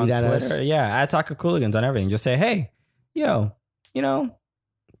 or tweet at Twitter, us. Yeah, at Soccer Cooligans on everything. Just say, hey, you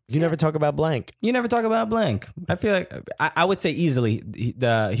never talk about blank. You never talk about blank. I feel like I would say easily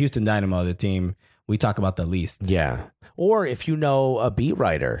the Houston Dynamo, the team we talk about the least. Yeah. Or if you know a beat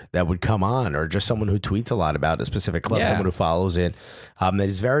writer that would come on, or just someone who tweets a lot about a specific club, someone who follows it, that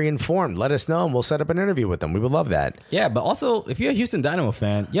is very informed, let us know and we'll set up an interview with them. We would love that. Yeah, but also if you're a Houston Dynamo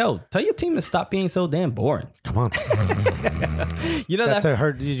fan, tell your team to stop being so damn boring. Come on.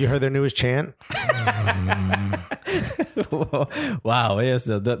 Did you hear their newest chant? Wow, yes,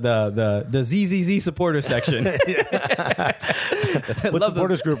 the ZZZ supporter section. What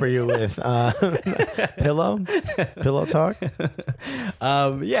supporters group are you with? Pillow Talk?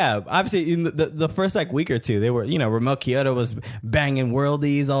 Obviously in the first week or two, they were, Ramel Kyoto was banging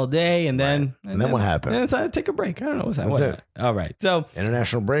worldies all day, and then what happened? And it's take a break. I don't know what's happening. All right, so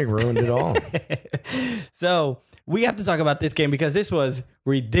international break ruined it all. So we have to talk about this game because this was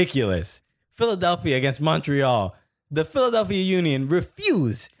ridiculous. Philadelphia against Montreal. The Philadelphia Union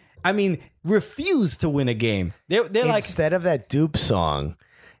refused to win a game. They're like, instead of that dupe song,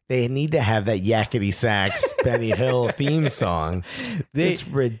 they need to have that yakety sax Benny Hill theme song. It's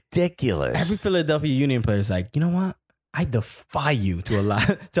ridiculous. Every Philadelphia Union player is like, you know what? I defy you to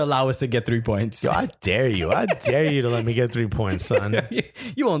allow us to get 3 points. Yo, I dare you. I dare you to let me get 3 points, son.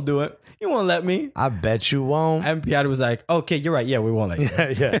 You won't do it. You won't let me. I bet you won't. And Piatti was like, okay, you're right. Yeah, we won't let you.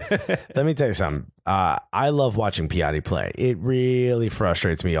 Yeah. Let me tell you something. I love watching Piatti play. It really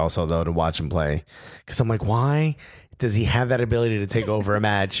frustrates me also, though, to watch him play. Because I'm like, why does he have that ability to take over a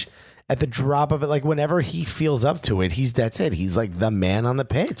match at the drop of it? Like, whenever he feels up to it, that's it. He's like the man on the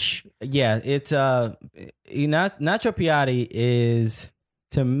pitch. Yeah, it's Nacho Piatti is,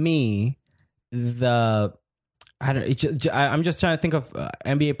 to me, I'm just trying to think of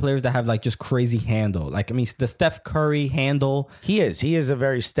NBA players that have just crazy handle. The Steph Curry handle. He is a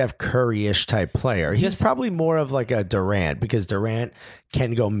very Steph Curry-ish type player. He's probably more of like a Durant, because Durant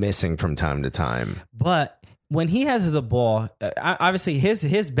can go missing from time to time. But when he has the ball, obviously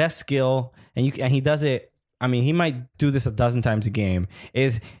his best skill, and he does it. I mean, he might do this a dozen times a game.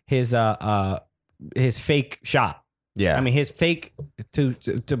 Is his fake shot. Yeah, I mean, his fake to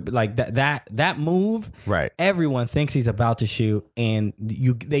like that move. Right. Everyone thinks he's about to shoot, and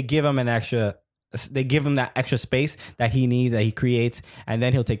they give him that extra space that he needs, that he creates, and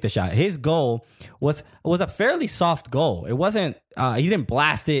then he'll take the shot. His goal was a fairly soft goal. It wasn't. He didn't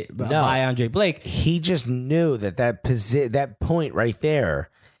blast it by Andre Blake. He just knew that point right there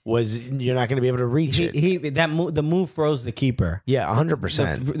was, you're not going to be able to reach it. The move froze the keeper. Yeah,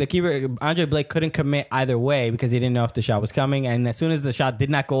 100%. The keeper, Andre Blake, couldn't commit either way because he didn't know if the shot was coming. And as soon as the shot did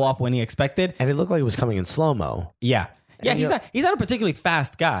not go off when he expected, and it looked like it was coming in slow-mo. Yeah. Yeah, he's not a particularly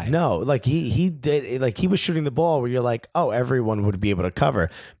fast guy. No, like he was shooting the ball where you're like, oh, everyone would be able to cover.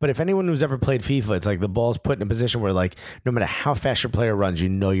 But if anyone who's ever played FIFA, it's like the ball's put in a position where, like, no matter how fast your player runs,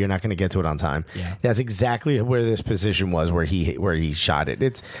 you're not going to get to it on time. Yeah. That's exactly where this position was, where he shot it.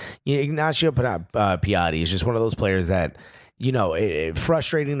 It's Ignacio Piatti is just one of those players that,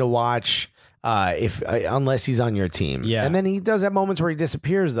 frustrating to watch. Unless he's on your team. Yeah. And then he does have moments where he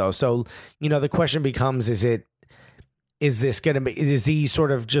disappears, though. So, the question becomes, is he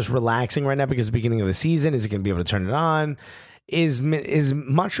sort of just relaxing right now because of the beginning of the season? Is he going to be able to turn it on? Is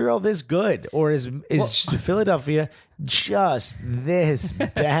Montreal this good, or is Philadelphia just this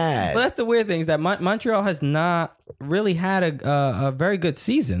bad? Well, that's the weird thing, is that Montreal has not really had a very good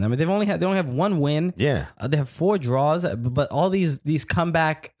season. I mean, they only have one win. Yeah, they have 4 draws, but all these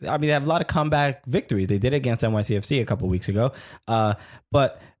comeback. I mean, they have a lot of comeback victories. They did it against NYCFC a couple weeks ago,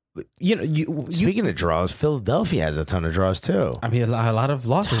 but. Speaking of draws, Philadelphia has a ton of draws too. I mean, a lot of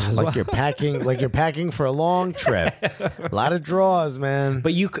losses as well. You're packing for a long trip. A lot of draws, man.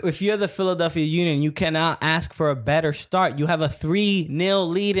 But if you're the Philadelphia Union, you cannot ask for a better start. You have a 3-0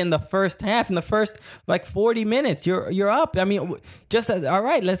 lead in the first half. In the first 40 minutes, you're up. I mean, all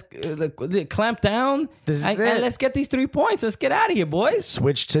right. Let's clamp down and let's get these 3 points. Let's get out of here, boys.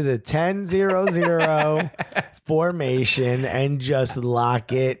 Switch to the 10-0-0 formation and just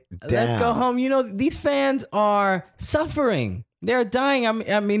lock it down. Let's go home. These fans are suffering. They're dying. I'm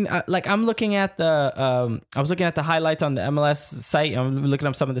looking at I was looking at the highlights on the MLS site. I'm looking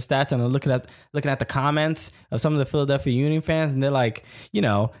up some of the stats, and I'm looking at the comments of some of the Philadelphia Union fans, and they're like, they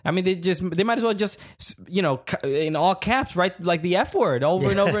might as well just, in all caps, write like the F word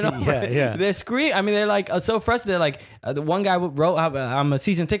over and over and over. Yeah. They're screaming. I mean, they're like so frustrated. They're like, the one guy wrote, "I'm a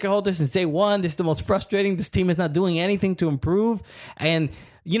season ticket holder since day one. This is the most frustrating. This team is not doing anything to improve." And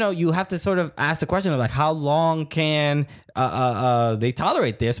you have to sort of ask the question of like, how long can they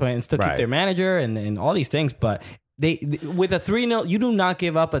tolerate this and still keep their manager and all these things? But they with a 3-0, you do not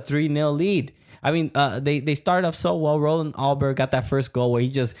give up a 3-0 lead. I mean, they started off so well. Roland Alberg got that first goal where he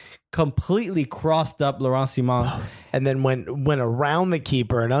just completely crossed up Laurent Simon. And then went around the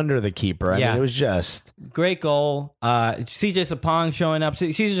keeper and under the keeper. I mean, it was just... Great goal. CJ Sapong showing up.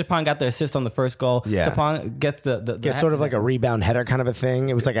 CJ Sapong got the assist on the first goal. Yeah. Sapong gets gets sort of like a rebound header kind of a thing.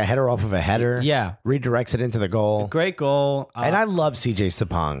 It was like a header off of a header. Yeah. Redirects it into the goal. Great goal. And I love CJ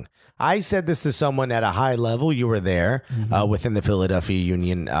Sapong. I said this to someone at a high level. You were there within the Philadelphia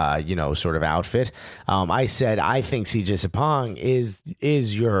Union, sort of outfit. I said, I think CJ Sapong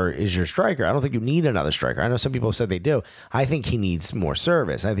is your striker. I don't think you need another striker. I know some people have said they do. I think he needs more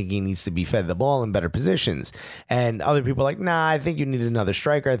service. I think he needs to be fed the ball in better positions. And other people are like, nah, I think you need another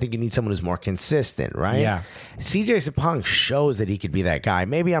striker. I think you need someone who's more consistent, right? Yeah. CJ Sapong shows that he could be that guy.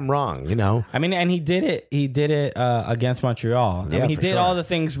 Maybe I'm wrong, I mean, and he did it. He did it against Montreal. I mean, he did all the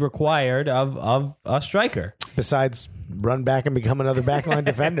things required of a striker. Besides run back and become another backline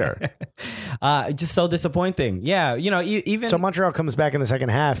defender. Just so disappointing. Yeah, even... So Montreal comes back in the second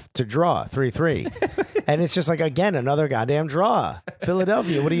half to draw 3-3. And it's just like, again, another goddamn draw.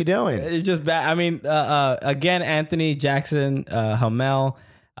 Philadelphia, what are you doing? It's just bad. I mean, again, Anthony Jackson Hamel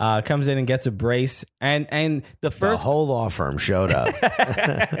comes in and gets a brace. And the whole law firm showed up.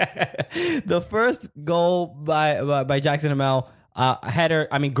 The first goal by Jackson Hamel, header,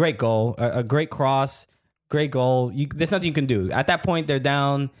 I mean, great goal, a great cross, great goal. There's nothing you can do. At that point, they're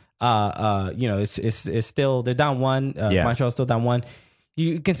down. It's still, they're down 1. Montreal's still down 1.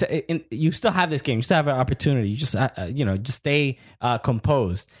 You can say you still have this game. You still have an opportunity. You just just stay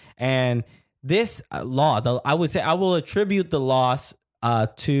composed. And this I would say I will attribute the loss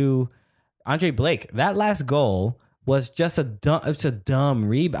to Andre Blake. That last goal was just a dumb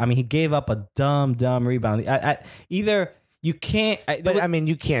rebound. I mean, he gave up a dumb rebound. Either. You can't...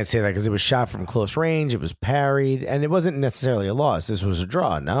 you can't say that because it was shot from close range. It was parried, and it wasn't necessarily a loss. This was a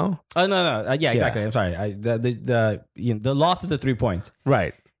draw, no? Oh, no. Yeah, exactly. I'm sorry. The loss is the 3 points.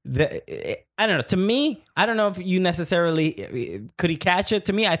 Right. I don't know. To me, I don't know if you necessarily... Could he catch it?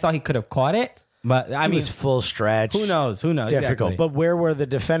 To me, I thought he could have caught it. But I mean, was full stretch. Who knows? Difficult. Exactly. But where were the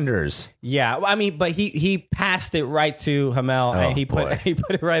defenders? Yeah, I mean, but he passed it right to Hamel and he put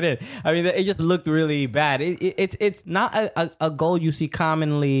it right in. I mean, it just looked really bad. It's not a goal you see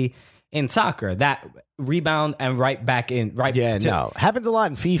commonly in soccer. That rebound and right back in. No, happens a lot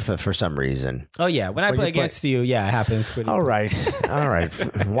in FIFA for some reason. Oh yeah, when I play against you, yeah, it happens. All right.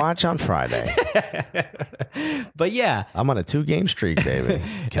 Watch on Friday. But yeah, I'm on a 2-game streak, baby.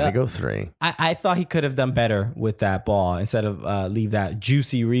 Can I go 3? I thought he could have done better with that ball instead of leave that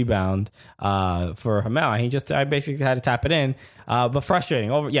juicy rebound for Hamel. I basically had to tap it in. But frustrating.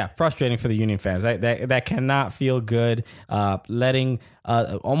 Frustrating for the Union fans. That cannot feel good. Letting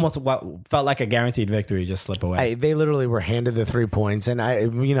almost what felt like a guaranteed victory just slip away. They literally were handed the 3 points, and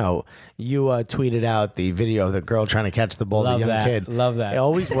you tweeted out the video of the girl trying to catch the ball. Love the young kid. Love that. It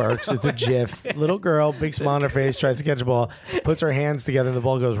always works. It's a GIF. Little girl, big smile on her face, tries to catch the ball, puts her hands together, and the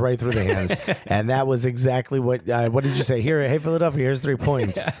ball goes right through the hands. And that was exactly what did you say? Here, hey Philadelphia, here's 3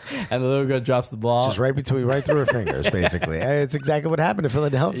 points. And the little girl drops the ball just right through her fingers, basically. It's exactly what happened to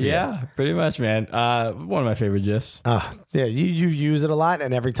Philadelphia. Yeah, pretty much, man. One of my favorite GIFs. Yeah, you use it a lot,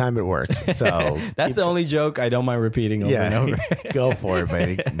 and every time it works. So that's the only joke I don't mind repeating over and over. Go for it,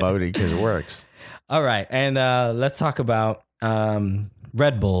 baby, because it works. All right, and let's talk about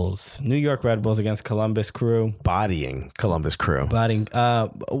Red Bulls, New York Red Bulls against Columbus Crew. Bodying Columbus Crew.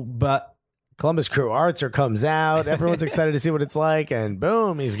 But Columbus Crew Archer comes out. Everyone's excited to see what it's like, and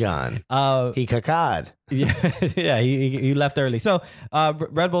boom, he's gone. He cacad. Yeah, he left early. So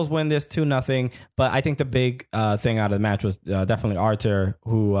Red Bulls win this 2-0. But I think the big thing out of the match was definitely Archer,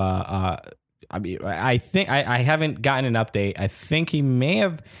 who I think I haven't gotten an update. I think he may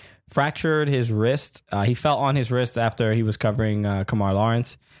have fractured his wrist. He fell on his wrist after he was covering Kamar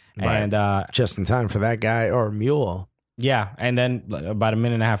Lawrence, right. And just in time for that guy or Mule. Yeah, and then about a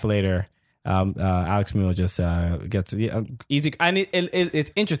minute and a half later. Alex Mule just gets easy, and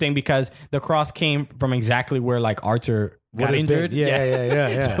it's interesting because the cross came from exactly where like Archer got injured.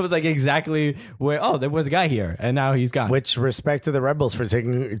 Yeah. So it was like exactly where there was a guy here, and now he's gone. Which respect to the Red Bulls for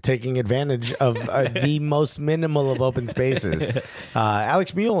taking advantage of the most minimal of open spaces.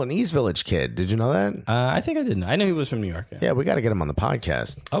 Alex Mule, an East Village kid. Did you know that? I think I didn't. I knew he was from New York. Yeah, we got to get him on the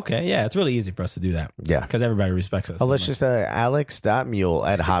podcast. Okay, yeah, it's really easy for us to do that. Yeah, because everybody respects us. Oh, let's just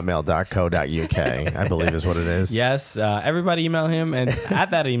alex.mule@hotmail.co.uk. I believe is what it is. Yes, everybody email him and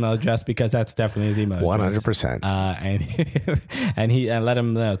at that email address because that's definitely his email address. 100%. And and let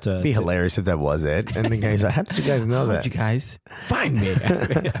him know to Be hilarious if that was it. And the guy's like, how did you guys know How that? did you guys find me?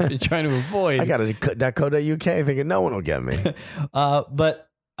 I've been trying to avoid. I got a .co.uk thinking no one will get me. But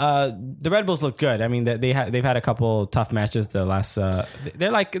the Red Bulls look good. I mean, they've had a couple tough matches. The last, they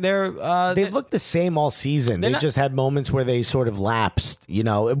look the same all season. They just had moments where they sort of lapsed. You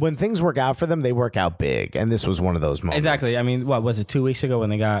know, when things work out for them, they work out big, and this was one of those moments. Exactly. I mean, what was it 2 weeks ago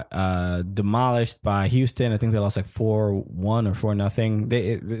when they got demolished by Houston? I think they lost like 4-1 or 4-0.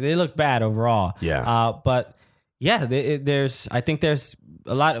 They looked bad overall. Yeah. But yeah, there's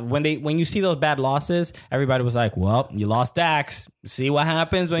a lot when you see those bad losses, everybody was like, well, you lost Dax. See what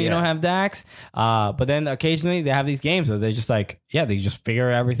happens when you don't have Dax. But then occasionally they have these games where they're just like, they just figure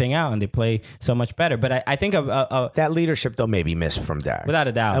everything out and they play so much better. But I think that leadership though may be missed from Dax. Without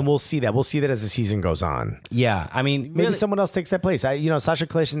a doubt. And we'll see that. We'll see that as the season goes on. Yeah. I mean, maybe someone else takes that place. Sasha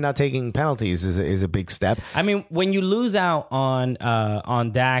Kljestan not taking penalties is a big step. I mean, when you lose out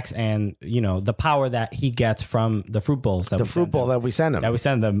on Dax and, the power that he gets from the fruit bowls that we send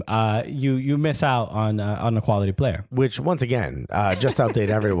him. You miss out on a quality player. Which once again, just to update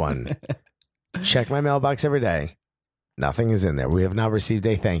everyone, check my mailbox every day. Nothing is in there. We have not received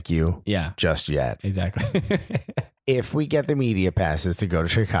a thank you just yet. Exactly. If we get the media passes to go to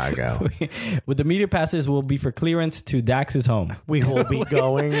Chicago. With the media passes will be for clearance to Dax's home. We will be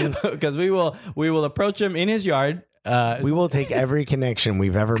going. Because we will approach him in his yard. We will take every connection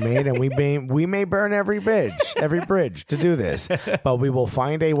we've ever made, and we may burn every bridge to do this, but we will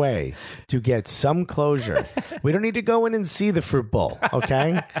find a way to get some closure. We don't need to go in and see the fruit bowl,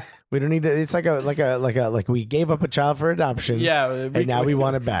 okay? We don't need to. It's like we gave up a child for adoption. Yeah, and now we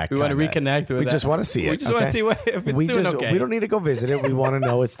want it back. We want to reconnect with it. We just want to see it. We just want to see if it's doing okay. We don't need to go visit it. We want to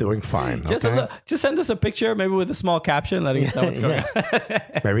know it's doing fine. Just send us a picture, maybe with a small caption, letting us know what's going on.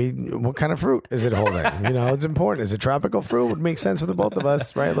 Maybe what kind of fruit is it holding? It's important. Is it tropical fruit? Would make sense for the both of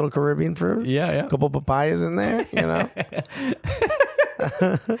us, right? A little Caribbean fruit. Yeah. A couple papayas in there.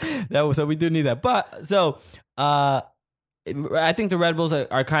 So we do need that. But so. I think the Red Bulls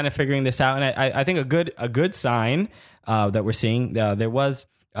are kind of figuring this out, and I think a good sign that we're seeing there was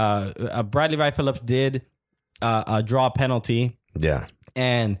Bradley Wright Phillips did draw a penalty. Yeah,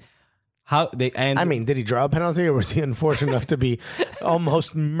 and did he draw a penalty, or was he unfortunate enough to be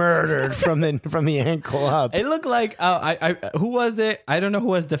almost murdered from the ankle up? It looked like who was it? I don't know who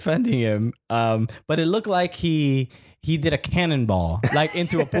was defending him, but it looked like he did a cannonball like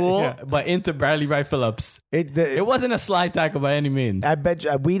into a pool, but into Bradley Wright Phillips. It wasn't a slide tackle by any means. I bet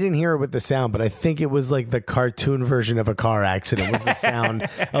we didn't hear it with the sound, but I think it was like the cartoon version of a car accident was the sound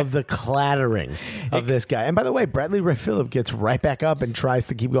of the clattering of this guy. And by the way, Bradley Wright Phillips gets right back up and tries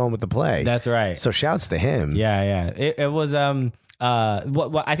to keep going with the play. That's right. So shouts to him. Yeah. It was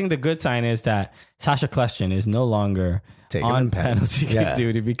what I think the good sign is that Sasha Kljestan is no longer on penalty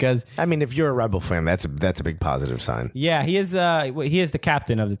duty, because if you're a Rebel fan, that's a big positive sign. Yeah, he is the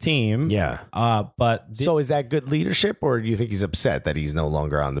captain of the team. Yeah. So is that good leadership, or do you think he's upset that he's no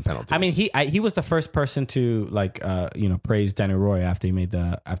longer on the penalty? I mean, he was the first person to praise Danny Roy after he made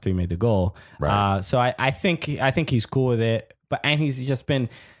the goal. Right. So I think he's cool with it, and he's just been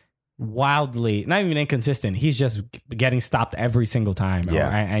wildly, not even inconsistent. He's just getting stopped every single time,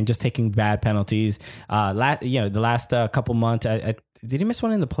 and just taking bad penalties. The last couple months, did he miss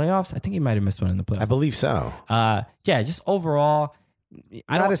one in the playoffs? I think he might have missed one in the playoffs. I believe so. Just overall.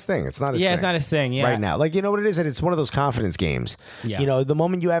 Not his thing. It's not his thing. Yeah, it's not his thing. Yeah. Right now. Like, you know what it is? It's one of those confidence games. Yeah. The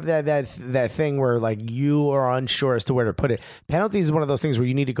moment you have that thing where like you are unsure as to where to put it. Penalties is one of those things where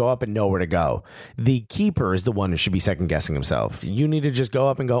you need to go up and know where to go. The keeper is the one who should be second guessing himself. You need to just go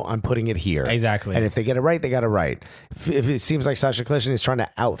up and go, I'm putting it here. Exactly. And if they get it right, they got it right. If it seems like Sasha Kljestan is trying to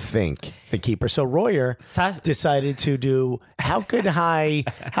outthink the keeper. So Royer decided to do, how could I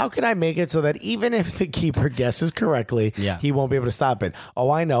make it so that even if the keeper guesses correctly, he won't be able to stop it. Oh,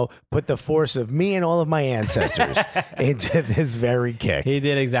 I know. Put the force of me and all of my ancestors into this very kick. He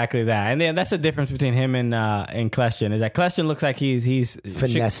did exactly that, and then that's the difference between him and Kljestan. Is that Kljestan looks like he's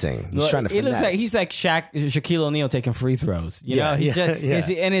finessing. He's trying to finesse. It looks like he's like Shaquille O'Neal taking free throws. He's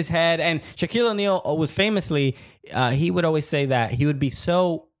in his head. And Shaquille O'Neal was famously, he would always say that he would be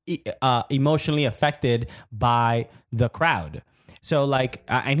so emotionally affected by the crowd. So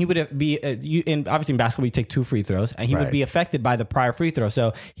and he would be obviously in basketball you take 2 free throws, and he would be affected by the prior free throw.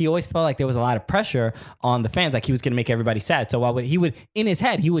 So he always felt like there was a lot of pressure on the fans, like he was going to make everybody sad. So while he would in his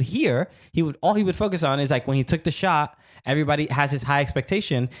head all he would focus on is like when he took the shot, everybody has his high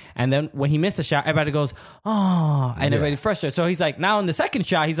expectation, and then when he missed the shot, everybody goes, oh, and everybody frustrated. So he's like, now in the second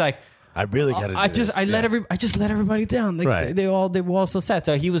shot, he's like, I really got to. I just let everybody down. Like, Right. They were all so sad.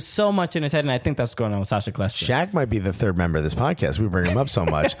 So he was so much in his head, and I think that's what's going on with Sasha Klestra. Shaq might be the third member of this podcast. We bring him up so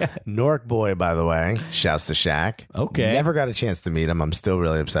much. Nork boy, by the way, shouts to Shaq. Okay. Never got a chance to meet him. I'm still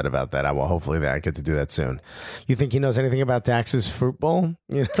really upset about that. Hopefully I get to do that soon. You think he knows anything about Dax's fruit bowl?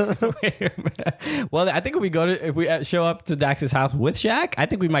 You know? Well, I think if we show up to Dax's house with Shaq, I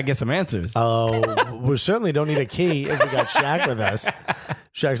think we might get some answers. Oh, we certainly don't need a key if we got Shaq with us.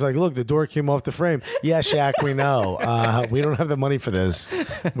 Shaq's like, look, the door came off the frame. Yeah, Shaq, we know. We don't have the money for this.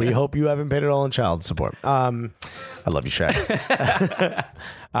 We hope you haven't paid it all in child support. I love you, Shaq.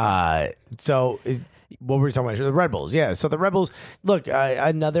 What were we talking about? The Red Bulls. Yeah. So the Red Bulls, look,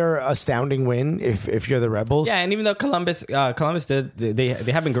 another astounding win if you're the Red Bulls. Yeah, and even though Columbus did, they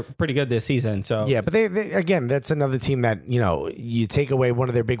have been pretty good this season. So yeah, but they again, that's another team that, you know, you take away one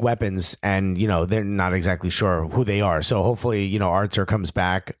of their big weapons and, you know, they're not exactly sure who they are. So hopefully, you know, Arthur comes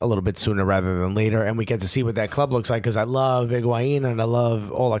back a little bit sooner rather than later, and we get to see what that club looks like, because I love Higuain and I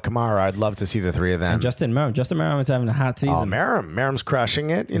love Ola Kamara. I'd love to see the three of them. And Justin Merrim is having a hot season. Oh, Merrim's crushing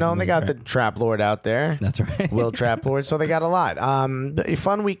it. You know, and they got the Trap Lord out there. That's right. Will Trap Lord. So they got a lot. A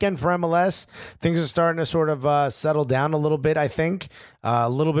fun weekend for MLS. Things are starting to sort of settle down a little bit, I think. A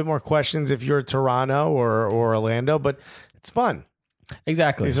little bit more questions if you're Toronto or Orlando, but it's fun.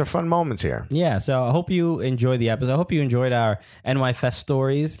 Exactly. These are fun moments here. Yeah, so I hope you enjoyed the episode. I hope you enjoyed our NY Fest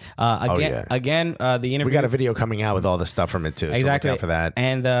stories. The interview. We got a video coming out with all the stuff from it too. Exactly. So look out for that.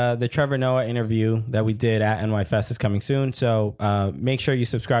 And the Trevor Noah interview that we did at NY Fest is coming soon. So make sure you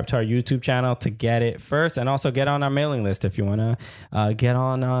subscribe to our YouTube channel to get it first, and also get on our mailing list if you want to get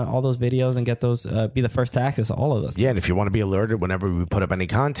on all those videos and get those, be the first to access all of those. Yeah, and if you want to be alerted whenever we put up any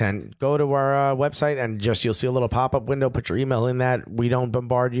content, go to our website and you'll see a little pop-up window. Put your email in that. We don't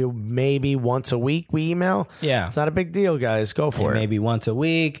bombard you. Maybe once a week we email. Yeah. It's not a big deal, guys. Go for it. Maybe once a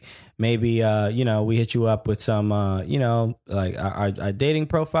week. Maybe, we hit you up with some, like our dating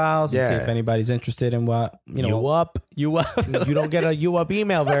profiles and see if anybody's interested in what, You up. If you don't get a you up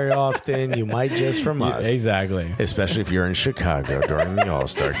email very often, you might just from us. Exactly. Especially if you're in Chicago during the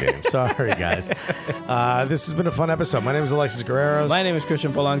All-Star game. Sorry, guys. This has been a fun episode. My name is Alexis Guerreros. My name is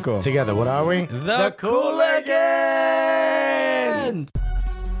Christian Polanco. Together, what are we? The Cooligans!